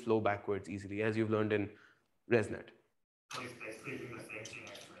gradients flow backwards easily, as you've learned in ResNet.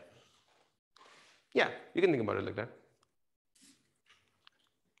 Yeah, you can think about it like that.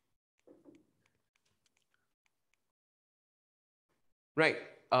 Right.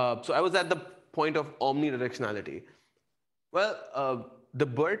 So I was at the point of omnidirectionality. Well, the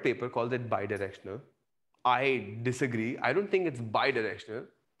Bird paper calls it bidirectional. I disagree. I don't think it's bidirectional.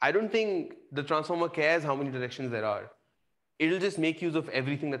 I don't think the transformer cares how many directions there are. It'll just make use of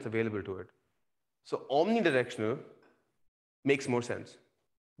everything that's available to it. So omnidirectional makes more sense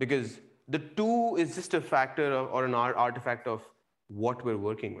because the two is just a factor or an artifact of what we're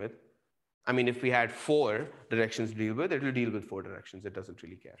working with. I mean, if we had 4 directions to deal with, it will deal with 4 directions. It doesn't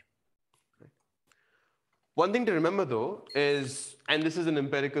really care. Right? One thing to remember, though, is, and this is an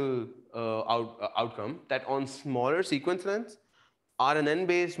empirical outcome, that on smaller sequence lengths,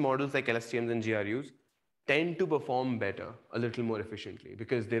 RNN-based models like LSTMs and GRUs tend to perform better, a little more efficiently,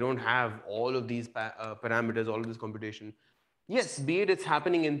 because they don't have all of these parameters, all of this computation. Yes, be it it's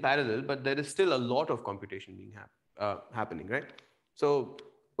happening in parallel, but there is still a lot of computation being happening, right? So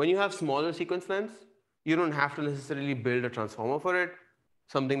when you have smaller sequence lengths, you don't have to necessarily build a transformer for it.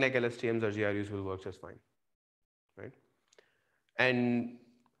 Something like LSTMs or GRUs will work just fine, right? And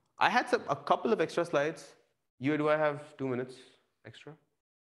I had a couple of extra slides. Do I have 2 minutes extra?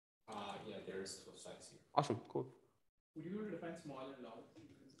 Yeah, there's 2 slides here. Awesome, cool. Would you define small and large?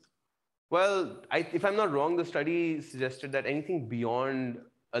 Well, if I'm not wrong, the study suggested that anything beyond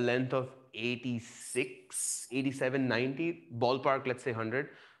a length of 86, 87, 90, ballpark, let's say 100,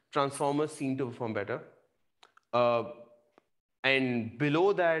 transformers seem to perform better. And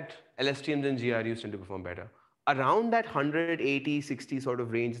below that, LSTMs and GRUs tend to perform better. Around that 180, 60 sort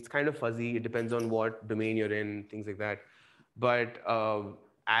of range, it's kind of fuzzy. It depends on what domain you're in, things like that. But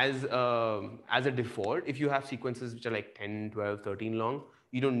as a default, if you have sequences which are like 10, 12, 13 long,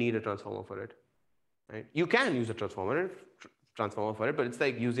 you don't need a transformer for it. Right? You can use a transformer for it, but it's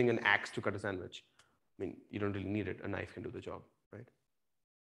like using an axe to cut a sandwich. I mean, you don't really need it. A knife can do the job, right?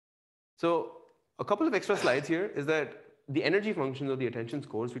 So a couple of extra slides here is that the energy functions or the attention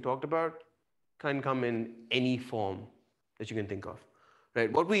scores we talked about can come in any form that you can think of,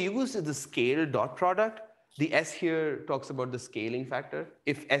 right? What we use is the scale dot product. The S here talks about the scaling factor.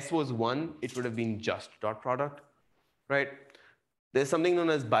 If S was 1, it would have been just dot product, right? There's something known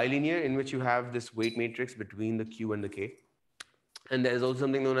as bilinear, in which you have this weight matrix between the Q and the K. And there's also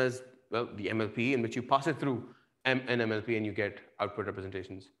something known as, well, the MLP, in which you pass it through an MLP and you get output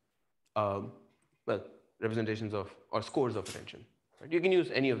representations. Well, representations of, or scores of attention. Right? You can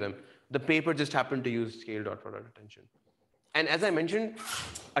use any of them. The paper just happened to use scale dot product attention. And as I mentioned,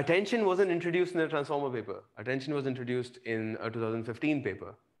 attention wasn't introduced in the transformer paper. Attention was introduced in a 2015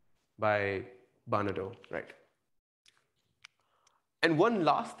 paper by Barnado, right? And one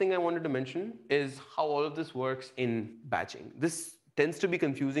last thing I wanted to mention is how all of this works in batching. This tends to be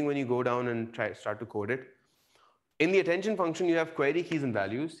confusing when you go down and start to code it. In the attention function, you have query keys and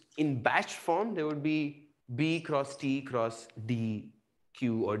values. In batch form, there would be B cross T cross D,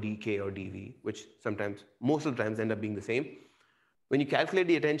 Q or DK or DV, which sometimes, most of the times, end up being the same. When you calculate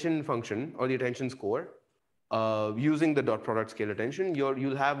the attention function or the attention score, using the dot product scale attention,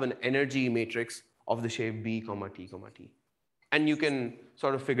 you'll have an energy matrix of the shape B, T, T. And you can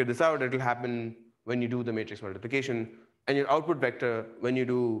sort of figure this out. It'll happen when you do the matrix multiplication. And your output vector, when you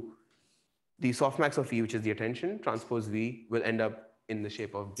do the softmax of V, which is the attention, transpose V, will end up in the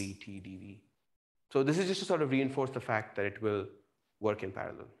shape of BT dV. So this is just to sort of reinforce the fact that it will work in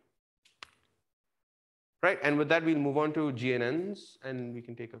parallel. Right, and with that, we'll move on to GNNs, and we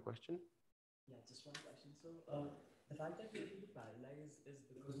can take a question. Yeah, just one question. So the fact that we're able to parallelize is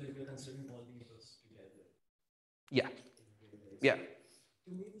because we're considering all the inputs together. Yeah. Yeah.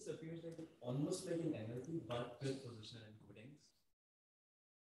 To me, this appears like almost like an NLP, but with positional encodings.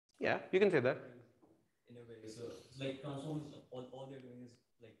 Yeah, you can say that. In a way, so it's like transforms, all they're doing is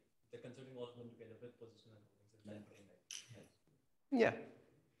like they're considering all of them together with positional encodings and then putting like. Yeah,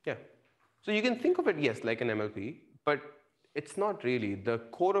 yeah. So you can think of it, yes, like an MLP, but it's not really. The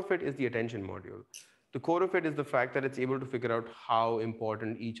core of it is the attention module. The core of it is the fact that it's able to figure out how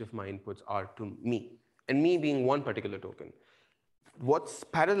important each of my inputs are to me, and me being one particular token. What's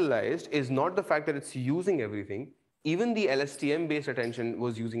parallelized is not the fact that it's using everything. Even the LSTM-based attention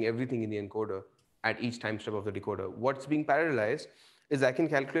was using everything in the encoder at each time step of the decoder. What's being parallelized is I can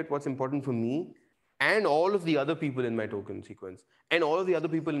calculate what's important for me and all of the other people in my token sequence and all of the other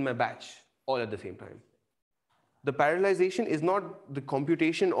people in my batch all at the same time. The parallelization is not the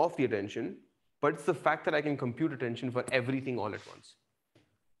computation of the attention, but it's the fact that I can compute attention for everything all at once.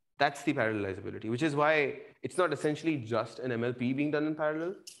 That's the parallelizability, which is why it's not essentially just an MLP being done in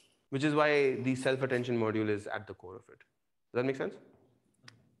parallel, which is why the self-attention module is at the core of it. Does that make sense?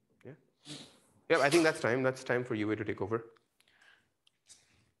 Yeah. Yeah, I think that's time. That's time for UA to take over.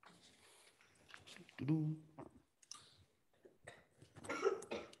 Thank you.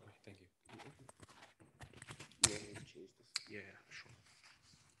 Yeah, sure.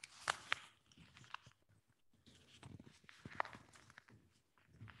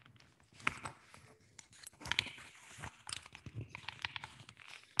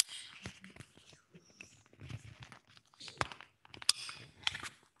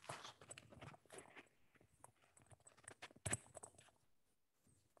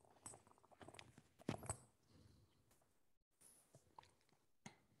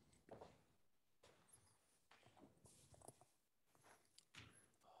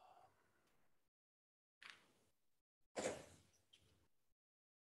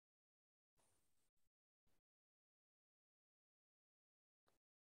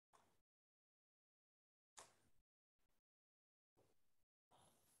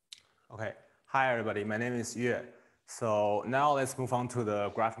 Okay, hi everybody, my name is Yue. So now let's move on to the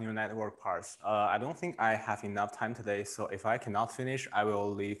graph neural network parts. I don't think I have enough time today, so if I cannot finish, I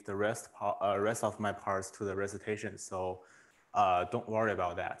will leave the rest of my parts to the recitation, so don't worry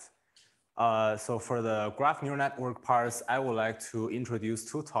about that. So for the graph neural network parts, I would like to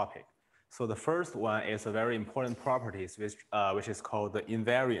introduce two topics. So the first one is a very important properties, which is called the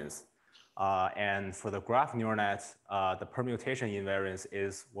invariance. And for the graph neural net, the permutation invariance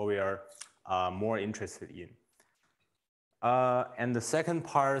is what we are more interested in. And the second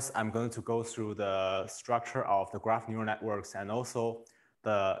part, I'm going to go through the structure of the graph neural networks and also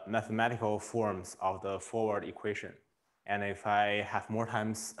the mathematical forms of the forward equation. And if I have more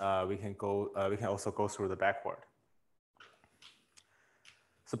times, we can also go through the backward.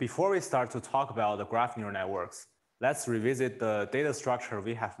 So before we start to talk about the graph neural networks, let's revisit the data structure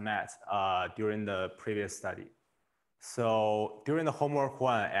we have met during the previous study. So during the homework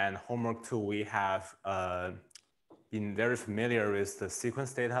 1 and homework 2, we have been very familiar with the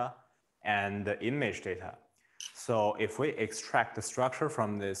sequence data and the image data. So if we extract the structure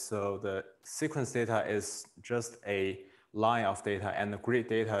from this, so the sequence data is just a line of data and the grid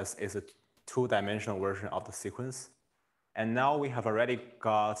data is a two-dimensional version of the sequence. And now we have already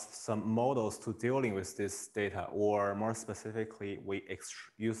got some models to dealing with this data, or more specifically, we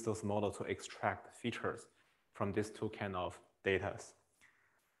use those models to extract features from these two kind of data.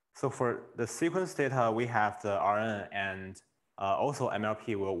 So for the sequence data, we have the RNN and also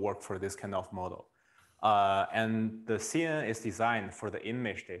MLP will work for this kind of model. And the CNN is designed for the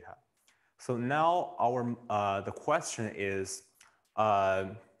image data. So now the question is,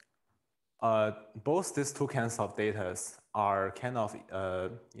 both these two kinds of data are kind of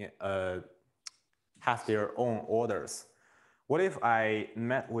have their own orders. What if I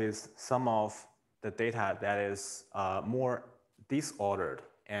met with some of the data that is more disordered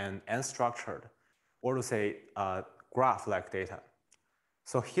and unstructured, or to say graph-like data?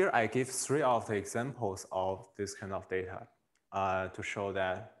 So here I give 3 of the examples of this kind of data to show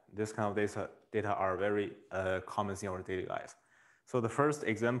that this kind of data are very common in our daily life. So the first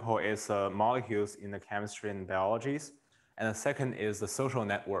example is molecules in the chemistry and biologies, and the second is the social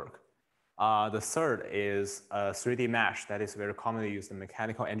network. The third is 3D mesh that is very commonly used in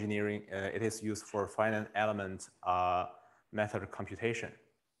mechanical engineering. It is used for finite element method computation.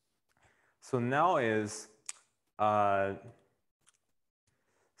 So now is,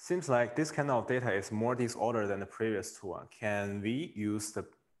 seems like this kind of data is more disordered than the previous two. Can we use the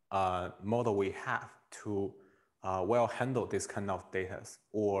model we have to well handle this kind of data?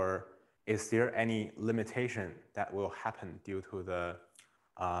 Or is there any limitation that will happen due to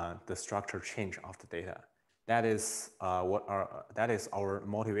the structure change of the data? That is our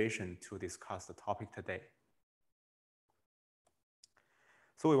motivation to discuss the topic today.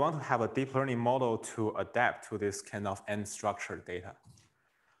 So we want to have a deep learning model to adapt to this kind of unstructured data.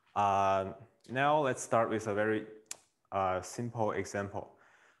 Now let's start with a very simple example.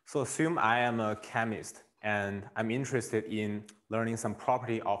 So assume I am a chemist and I'm interested in learning some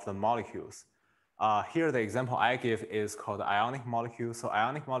property of the molecules. Here the example I give is called ionic molecule. So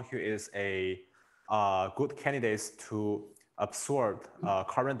ionic molecule is a good candidate to absorb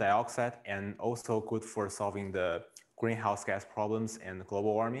carbon dioxide and also good for solving the greenhouse gas problems and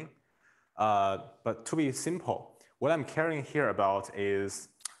global warming. But to be simple, what I'm caring here about is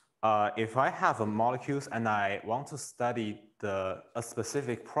if I have a molecules and I want to study a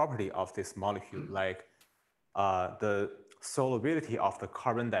specific property of this molecule, like the solubility of the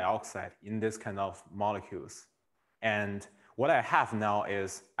carbon dioxide in this kind of molecules. And what I have now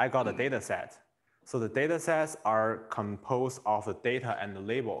is I got a data set. So the data sets are composed of the data and the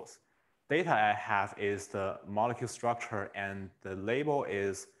labels. Data I have is the molecule structure and the label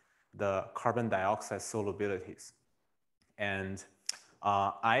is the carbon dioxide solubilities. And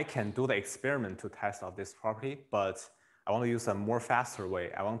I can do the experiment to test out this property, but I want to use a more faster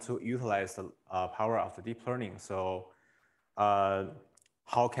way. I want to utilize the power of the deep learning. So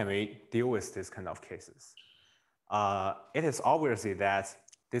how can we deal with this kind of cases? It is obviously that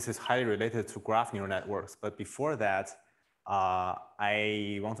this is highly related to graph neural networks. But before that,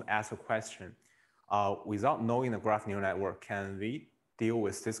 I want to ask a question. Without knowing the graph neural network, can we deal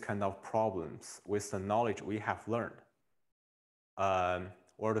with this kind of problems with the knowledge we have learned?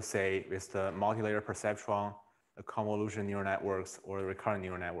 Or to say with the multilayer perceptron, the convolution neural networks, or the recurrent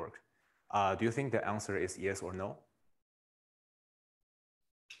neural network. Do you think the answer is yes or no?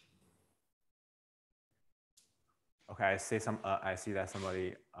 Okay, I see that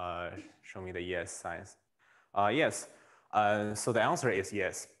somebody showed me the yes signs. Yes, so the answer is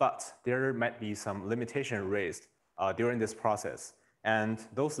yes, but there might be some limitation raised during this process. And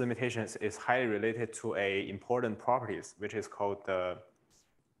those limitations is highly related to a important properties, which is called the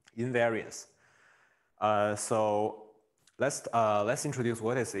invariance. So let's introduce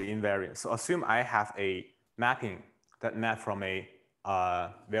what is the invariance. So assume I have a mapping that map from a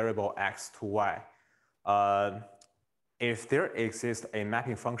variable x to y. If there exists a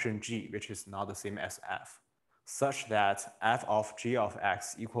mapping function g, which is not the same as f, such that f of g of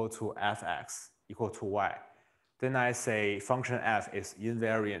x equal to fx equal to y, then I say function f is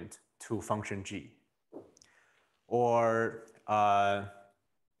invariant to function g. Or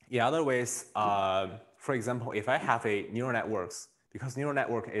in other ways, for example, if I have a neural networks, because neural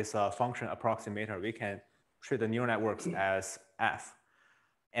network is a function approximator, we can treat the neural networks as f.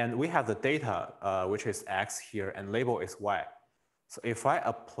 And we have the data, which is x here, and label is y. So if I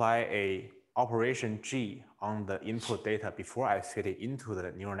apply a operation g on the input data before I fit it into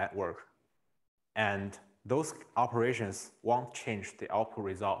the neural network, and those operations won't change the output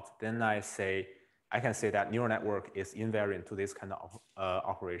result, then I can say that neural network is invariant to this kind of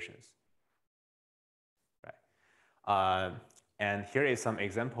operations. Right. And here is some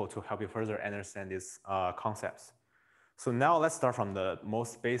example to help you further understand these concepts. So now let's start from the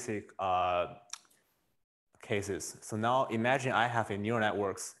most basic cases. So now imagine I have a neural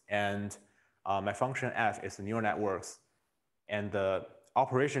networks and my function f is the neural networks. And the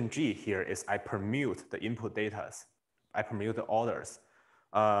operation g here is I permute the input data. I permute the orders.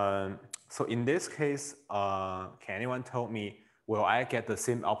 So in this case, can anyone tell me, will I get the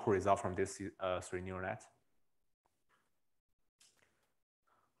same output result from this 3 neural net?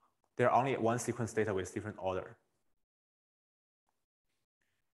 There are only one sequence data with different order.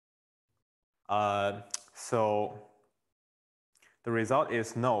 So the result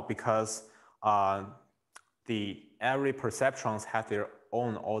is no, because every perceptrons have their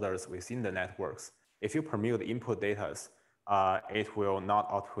own orders within the networks. If you permute the input data, it will not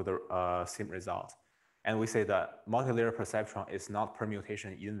output the same result. And we say that multilayer perceptron is not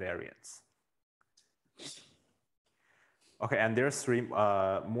permutation invariance. Okay, and there's 3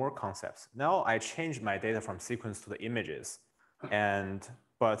 more concepts. Now I changed my data from sequence to the images,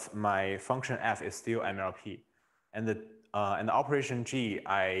 but my function f is still MLP. And the operation g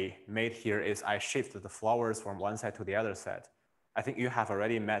I made here is I shift the flowers from one side to the other side. I think you have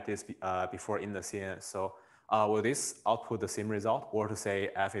already met this before in the CNN. So will this output the same result, or to say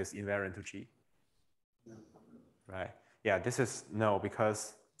f is invariant to g? No. Right. Yeah, this is no,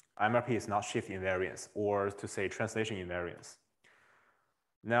 because MLP is not shift invariance, or to say translation invariance.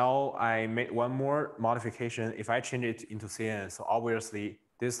 Now I made one more modification. If I change it into CNN, so obviously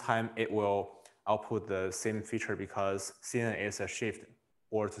this time it will output the same feature because CNN is a shift,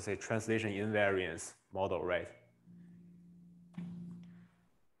 or to say translation invariance model, right?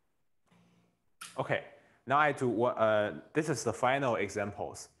 Okay, now I do what, this is the final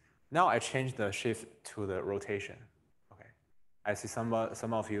examples. Now I change the shift to the rotation. Okay, I see some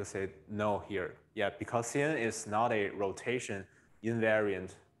of you say no here. Yeah, because CNN is not a rotation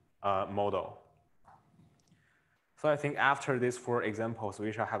invariant model. So I think after these 4 examples,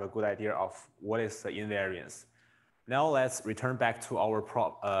 we shall have a good idea of what is the invariance. Now let's return back to our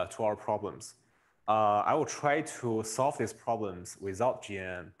problems. I will try to solve these problems without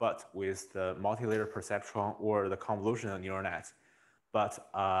GNN, but with the multilayer perceptron or the convolutional neural net. But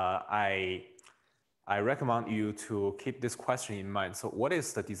I I recommend you to keep this question in mind. So what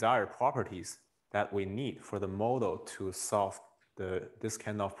is the desired properties that we need for the model to solve this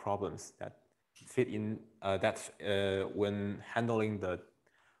kind of problems that fit in when handling the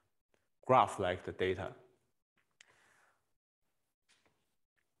graph like the data?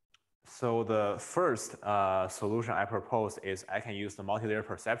 So the first solution I propose is I can use the multi-layer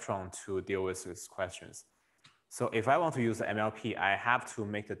perceptron to deal with these questions. So if I want to use the MLP, I have to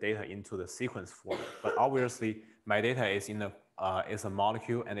make the data into the sequence form. But obviously, my data is in is a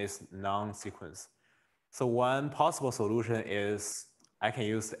molecule and is non-sequence. So one possible solution is I can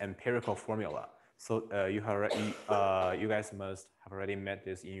use the empirical formula. So you guys must have already met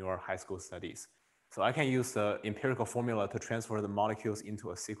this in your high school studies. So I can use the empirical formula to transfer the molecules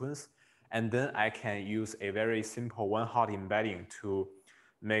into a sequence. And then I can use a very simple one-hot embedding to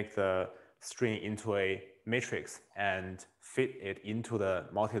make the string into a matrix and fit it into the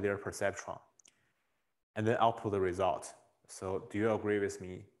multi-layer perceptron, and then output the result. So do you agree with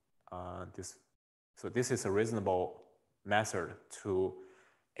me? So this is a reasonable method to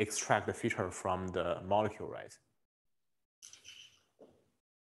extract the feature from the molecule, right?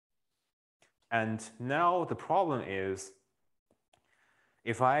 And now the problem is,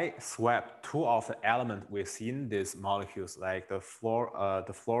 if I swap two of the elements within these molecules, like the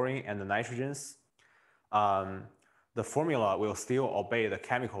fluorine and the nitrogens, the formula will still obey the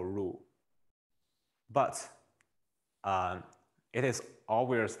chemical rule. But it is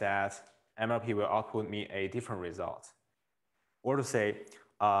obvious that MLP will output me a different result. Or to say,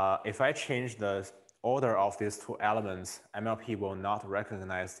 if I change the order of these two elements, MLP will not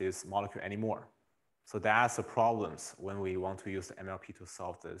recognize this molecule anymore. So that's the problems when we want to use the MLP to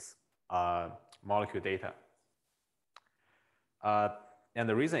solve this molecule data. And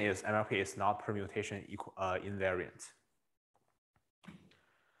the reason is MLP is not permutation invariant.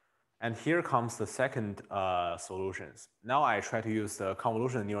 And here comes the second solutions. Now I try to use the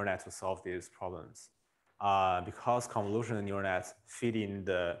convolutional neural net to solve these problems. Because convolutional neural nets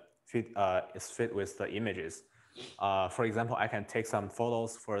is fit with the images. For example, I can take some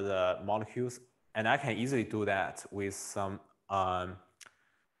photos for the molecules, and I can easily do that with some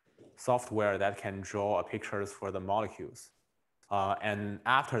software that can draw pictures for the molecules. And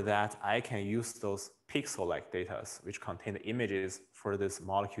after that, I can use those pixel-like data, which contain the images for this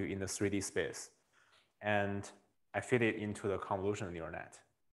molecule in the 3D space. And I fit it into the convolutional neural net.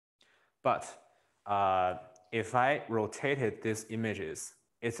 But if I rotated these images,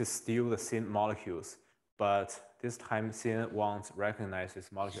 it is still the same molecules, but this time CNN won't recognize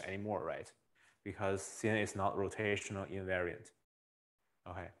this molecule anymore, right? Because CNN is not rotational invariant.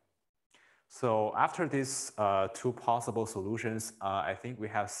 Okay. So after these two possible solutions, I think we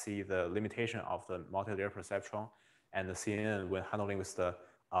have seen the limitation of the multi-layer perceptron and the CNN when handling with the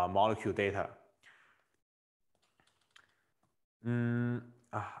molecule data.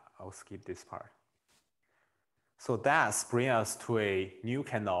 I'll skip this part. So that brings us to a new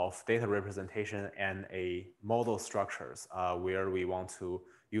kind of data representation and a model structures where we want to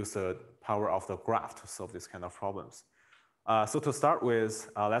use the power of the graph to solve this kind of problems. So to start with,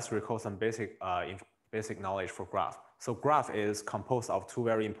 let's recall some basic knowledge for graph. So graph is composed of two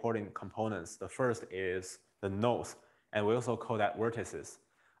very important components. The first is the nodes, and we also call that vertices.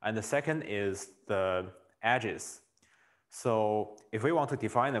 And the second is the edges. So if we want to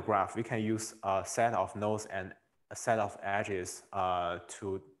define a graph, we can use a set of nodes and a set of edges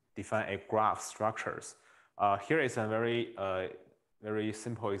to define a graph structures. Here is a very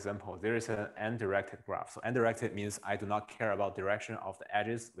simple example. There is an n-directed graph. So n-directed means I do not care about direction of the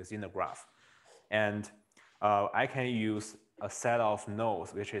edges within the graph. And I can use a set of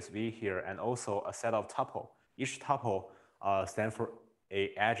nodes, which is V here, and also a set of tuple. Each tuple stands for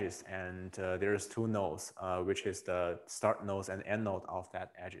a edges, and there's two nodes, which is the start nodes and end node of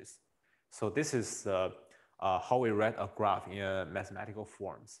that edges. So this is how we write a graph in mathematical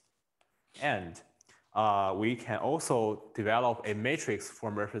forms. And we can also develop a matrix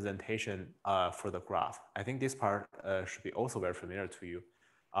form representation for the graph. I think this part should be also very familiar to you.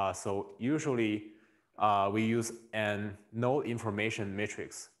 So usually we use an node information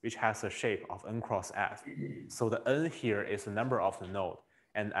matrix, which has a shape of n cross f. So the n here is the number of the node,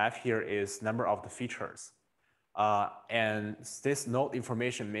 and f here is number of the features. And this node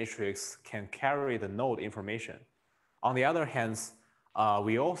information matrix can carry the node information. On the other hand,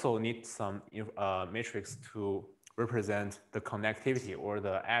 we also need some matrix to represent the connectivity or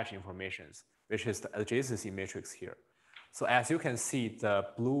the edge informations, which is the adjacency matrix here. So as you can see, the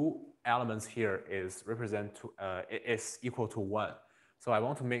blue elements here is equal to 1. So I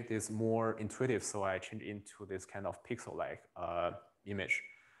want to make this more intuitive, so I change into this kind of pixel-like image.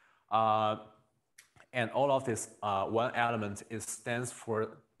 And all of this one element stands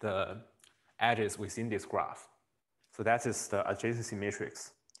for the edges within this graph. So that is the adjacency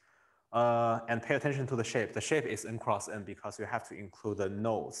matrix. And pay attention to the shape. The shape is n cross n because you have to include the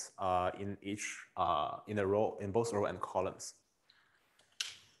nodes in each in a row, in both row and columns.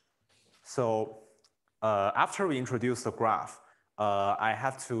 So after we introduce the graph, I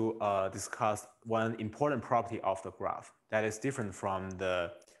have to discuss one important property of the graph that is different from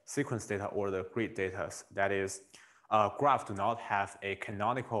the sequence data or the grid data. That is, graph do not have a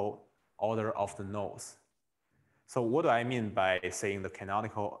canonical order of the nodes. So what do I mean by saying the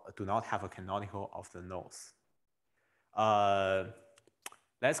canonical do not have a canonical of the nodes?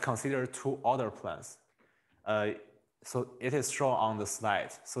 Let's consider two order plans. So it is shown on the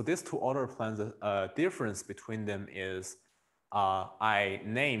slide. So these two order plans, the difference between them is I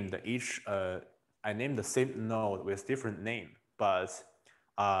named the same node with different name, but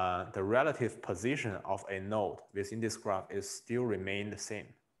the relative position of a node within this graph is still remain the same.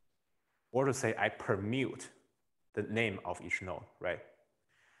 Or to say I permute the name of each node, right?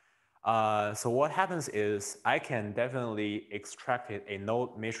 So what happens is I can definitely extract a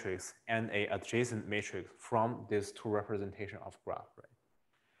node matrix and a adjacent matrix from these two representation of graph, right?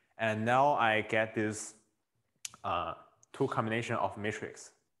 And now I get this two combination of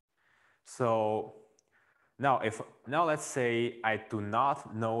matrix. So now let's say I do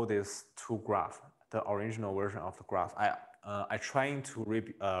not know this two graph, the original version of the graph. I trying to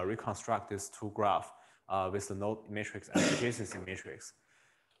reconstruct this two graph with the node matrix and adjacency matrix.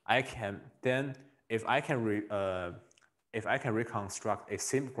 I can then, if I can reconstruct a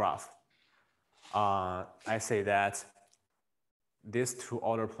same graph, I say that these two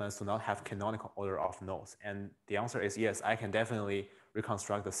order plans do not have canonical order of nodes. And the answer is yes, I can definitely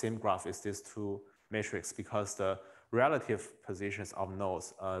reconstruct the same graph with these two matrix because the relative positions of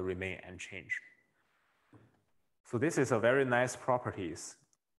nodes remain unchanged. So this is a very nice properties.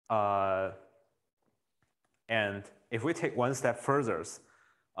 And if we take one step further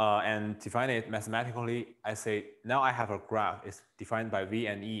and define it mathematically, I say now I have a graph. It's defined by V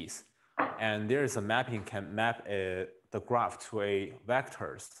and E's. And there is a mapping can map the graph to a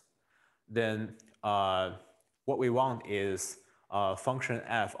vectors. Then what we want is function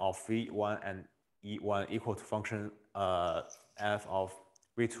f of V1 and E1 equal to function f of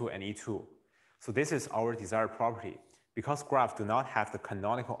V2 and E2. So this is our desired property. Because graphs do not have the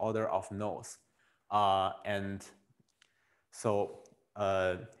canonical order of nodes, and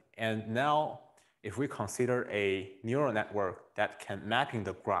now if we consider a neural network that can mapping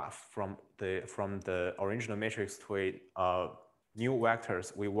the graph from the original matrix to a new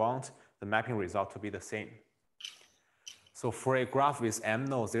vectors, we want the mapping result to be the same. So for a graph with m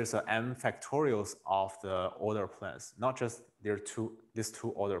nodes, there's a m factorials of the order plans, not just these two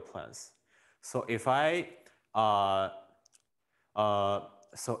order plans. So if I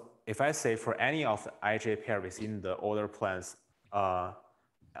say for any of the ij pair within the order plans,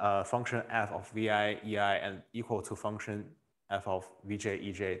 function f of vi, ei, and equal to function f of vj,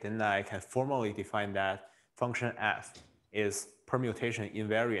 ej, then I can formally define that function f is permutation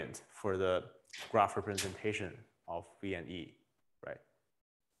invariant for the graph representation of v and e, right?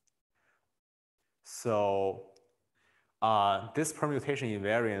 So this permutation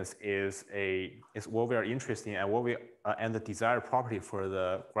invariance is what we are interested in and what we and the desired property for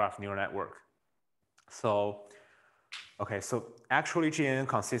the graph neural network. So okay, so actually GNN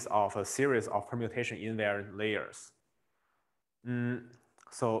consists of a series of permutation invariant layers.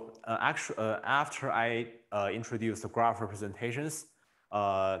 So after I introduce the graph representations,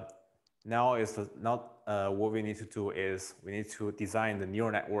 now is not what we need to do is we need to design the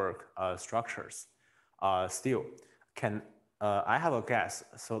neural network structures. Still, I have a guess.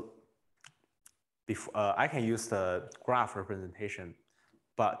 So before I can use the graph representation,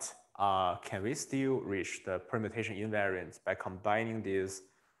 but can we still reach the permutation invariance by combining this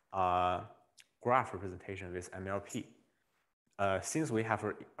graph representation with MLP? Since we have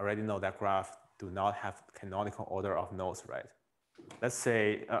already know that graph do not have canonical order of nodes, right? Let's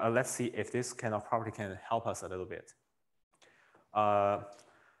say, let's see if this kind of property can help us a little bit.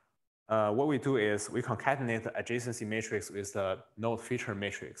 What we do is we concatenate the adjacency matrix with the node feature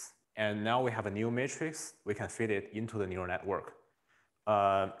matrix. And now we have a new matrix, we can fit it into the neural network.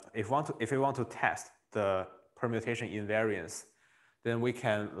 If we want to test the permutation invariance, then we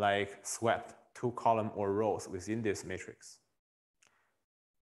can like swap two column or rows within this matrix.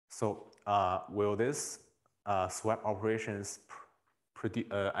 So will this swap operations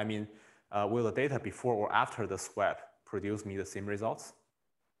will the data before or after the swap produce me the same results?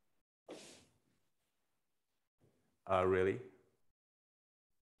 Really?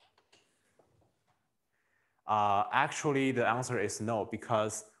 Actually, the answer is no,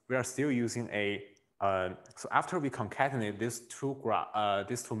 because we are still using a, so after we concatenate these two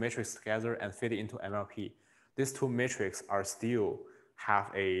matrices together and fit it into MLP, these two matrices are still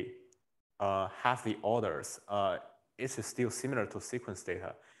have the orders. It is still similar to sequence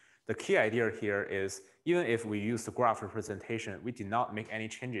data. The key idea here is, even if we use the graph representation, we did not make any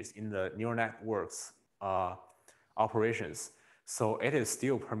changes in the neural networks operations. So it is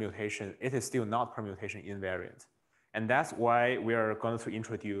still permutation. It is still not permutation invariant. And that's why we are going to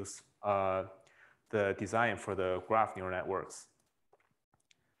introduce the design for the graph neural networks.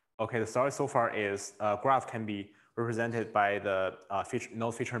 Okay, the story so far is graph can be represented by the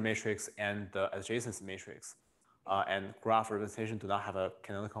node feature matrix and the adjacency matrix. And graph representation do not have a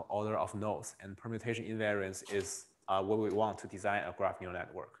canonical order of nodes, and permutation invariance is what we want to design a graph neural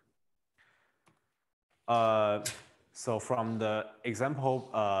network. So from the example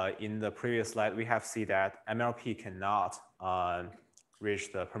in the previous slide, we have seen that MLP cannot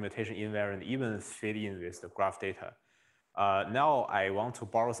reach the permutation invariant, even fit in with the graph data. Now I want to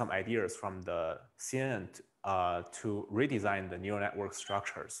borrow some ideas from the CNN to redesign the neural network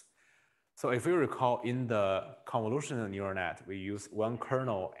structures. So if you recall, in the convolutional neural net, we use one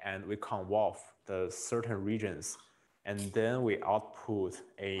kernel and we convolve the certain regions, and then we output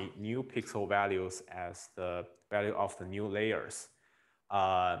a new pixel values as the value of the new layers.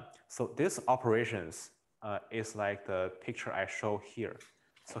 So these operations is like the picture I show here.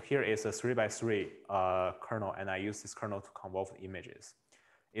 So here is a 3x3 kernel, and I use this kernel to convolve images.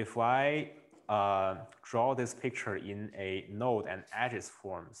 If I draw this picture in a node and edges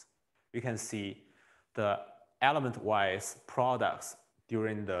forms, we can see the element-wise products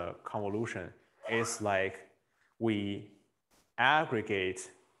during the convolution is like we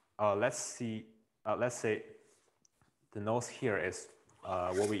aggregate, let's say the nodes here is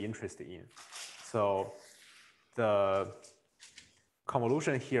what we're interested in. So the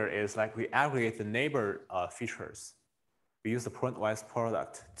convolution here is like we aggregate the neighbor features. We use the pointwise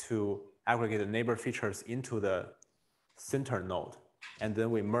product to aggregate the neighbor features into the center node, and then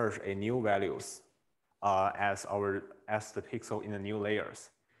we merge a new values as the pixel in the new layers.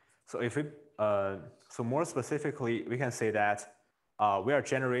 So if we, so more specifically, we can say that we are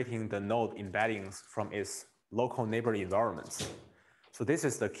generating the node embeddings from its local neighbor environments. So this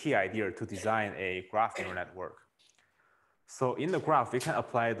is the key idea to design a graph neural network. So in the graph, we can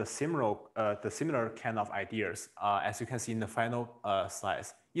apply the similar kind of ideas, as you can see in the final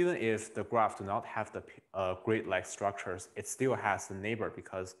slides. Even if the graph do not have the grid-like structures, it still has the neighbor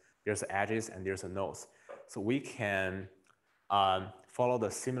because there's edges and there's a nodes. So we can follow the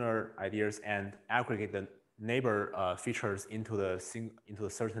similar ideas and aggregate the neighbor features into the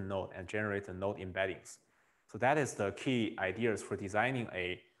certain node and generate the node embeddings. So that is the key ideas for designing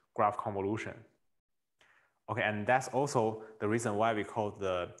a graph convolution. Okay, and that's also the reason why we call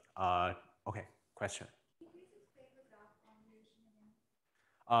the, okay, question.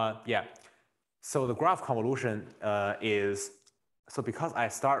 Yeah, so the graph convolution is, so because I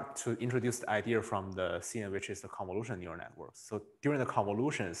start to introduce the idea from the CNN, which is the convolution neural network. So during the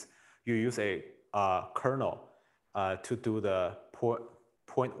convolutions, you use a kernel to do the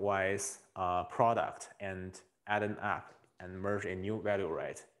pointwise product and add an up and merge a new value,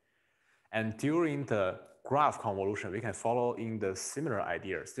 right? And during the graph convolution, we can follow in the similar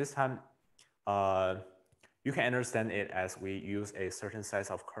ideas. This time, you can understand it as we use a certain size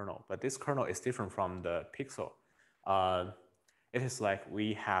of kernel, but this kernel is different from the pixel. It is like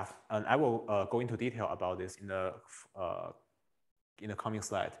we have, and I will go into detail about this in the coming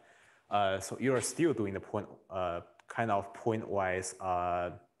slide. So you are still doing the kind of pointwise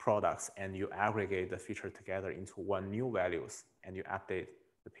products, and you aggregate the feature together into one new values, and you update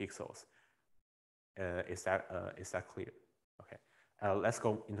the pixels. Is that clear? Okay, let's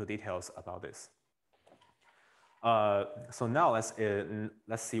go into details about this. So now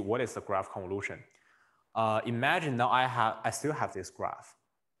let's see what is the graph convolution. Imagine now I still have this graph,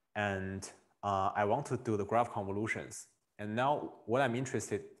 and I want to do the graph convolutions. And now what I'm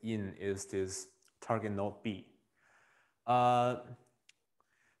interested in is this target node B.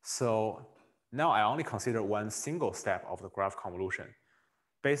 So now I only consider one single step of the graph convolution.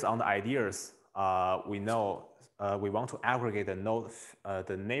 Based on the ideas, we know we want to aggregate the node,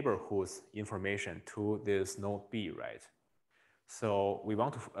 the neighborhood's information to this node B, right? So we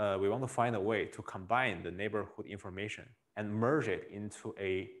want to find a way to combine the neighborhood information and merge it into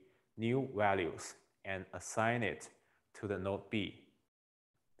a new values and assign it to the node B.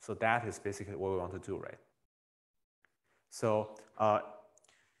 So that is basically what we want to do, right? So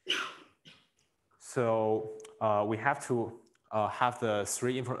we have to have the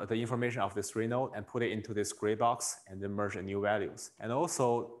information of this 3 node and put it into this gray box and then merge the new values. And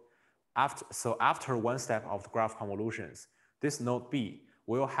also, after one step of the graph convolutions, this node B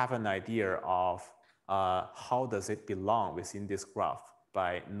will have an idea of how does it belong within this graph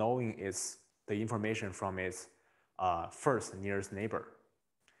by knowing the information from its first nearest neighbor.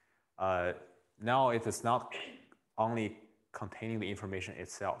 Now it is not only containing the information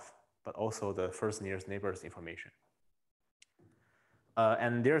itself, but also the first nearest neighbor's information.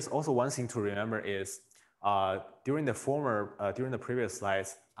 And there's also one thing to remember is during the previous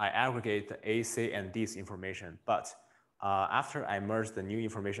slides, I aggregate the A, C, and D's information, but after I merge the new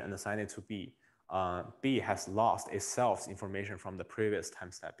information and assign it to B, B has lost itself's information from the previous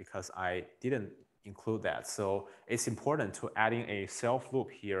time step because I didn't include that. So it's important to adding a self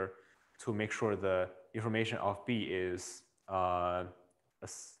loop here to make sure the information of B is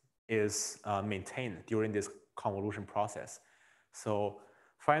maintained during this convolution process. So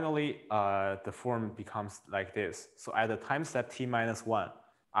finally, the form becomes like this. So at the time step t minus 1,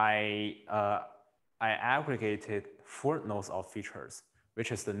 I aggregated 4 nodes of features,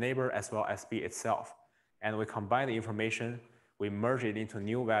 which is the neighbor as well as B itself. And we combine the information, we merge it into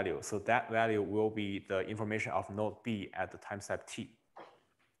new value. So that value will be the information of node B at the time step t,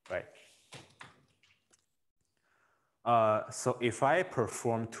 right? So if I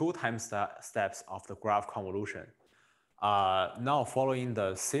perform 2 time steps of the graph convolution, now following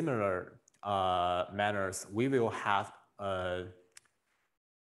the similar manners, we will have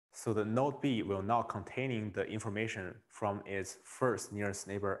so the node B will now containing the information from its first nearest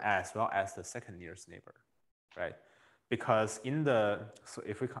neighbor as well as the second nearest neighbor, right? Because so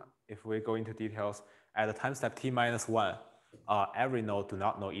if we go into details, at the time step t minus 1, every node do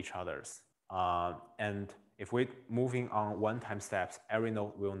not know each other's. And if we're moving on 1 time steps, every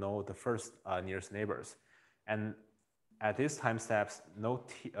node will know the first nearest neighbors. And at these time steps, node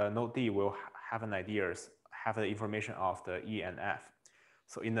D will have the information of the E and F.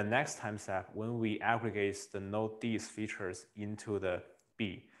 So in the next time step, when we aggregate the node D's features into the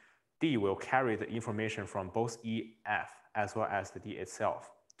B, D will carry the information from both E, F, as well as the D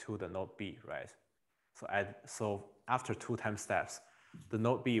itself to the node B, right? So after 2 time steps, the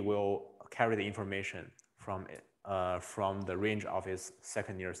node B will carry the information from the range of its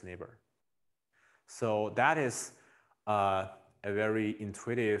second nearest neighbor. So that is a very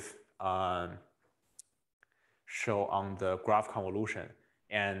intuitive show on the graph convolution.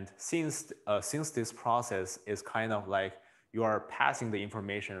 And since this process is kind of like you are passing the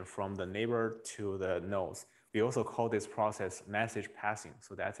information from the neighbor to the nodes, we also call this process message passing.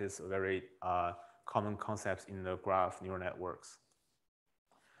 So that is a very common concept in the graph neural networks.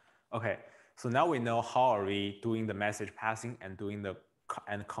 Okay, so now we know how are we doing the message passing and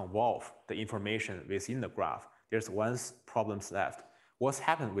convolve the information within the graph. There's one problem left. What's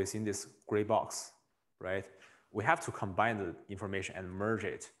happened within this gray box, right? We have to combine the information and merge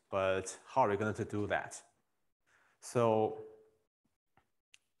it, but how are we going to do that? So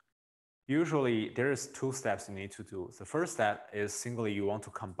usually there's 2 steps you need to do. The first step is simply you want to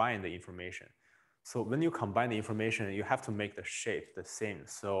combine the information. So when you combine the information, you have to make the shape the same.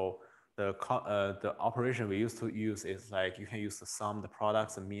 So the operation we used to use is like you can use the sum, the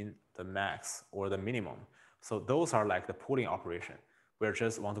product, the mean, the max, or the minimum. So those are like the pooling operation. We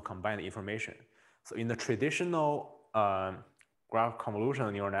just want to combine the information. So in the traditional graph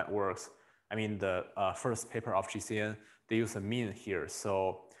convolutional neural networks, I mean the first paper of GCN, they use a mean here.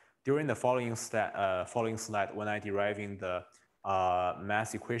 So during the following slide, when I deriving the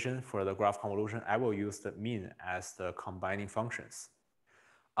mass equation for the graph convolution, I will use the mean as the combining functions.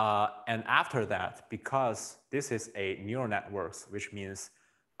 And after that, because this is a neural networks, which means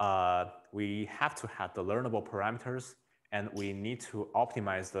we have to have the learnable parameters, and we need to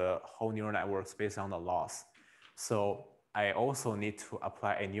optimize the whole neural networks based on the loss. So I also need to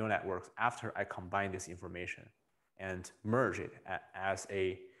apply a neural network after I combine this information and merge it as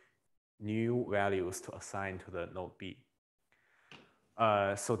a new values to assign to the node B.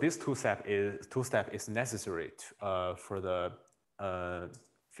 So this two step is necessary for the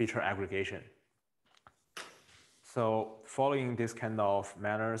feature aggregation. So following this kind of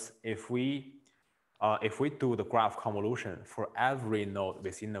manners, if we do the graph convolution for every node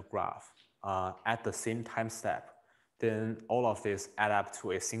within the graph at the same time step, then all of this add up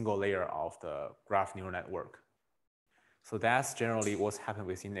to a single layer of the graph neural network. So that's generally what's happened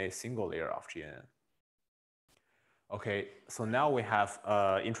within a single layer of GNN. Okay, so now we have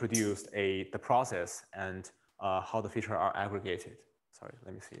introduced the process and how the features are aggregated. Sorry,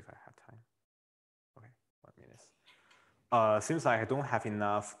 let me see if I have time. Okay, 1 minute. Seems like I don't have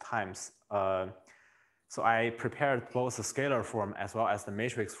enough times. So I prepared both the scalar form as well as the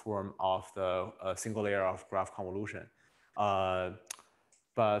matrix form of the single layer of graph convolution.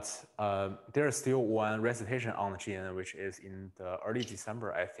 But there is still one recitation on the GNN, which is in the early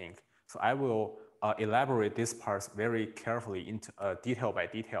December, I think. So I will elaborate these parts very carefully into detail by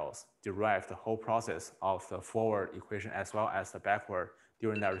details, derive the whole process of the forward equation as well as the backward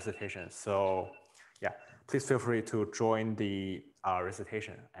during that recitation. So yeah, please feel free to join the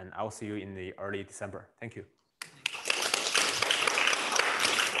recitation, and I'll see you in the early December. Thank you.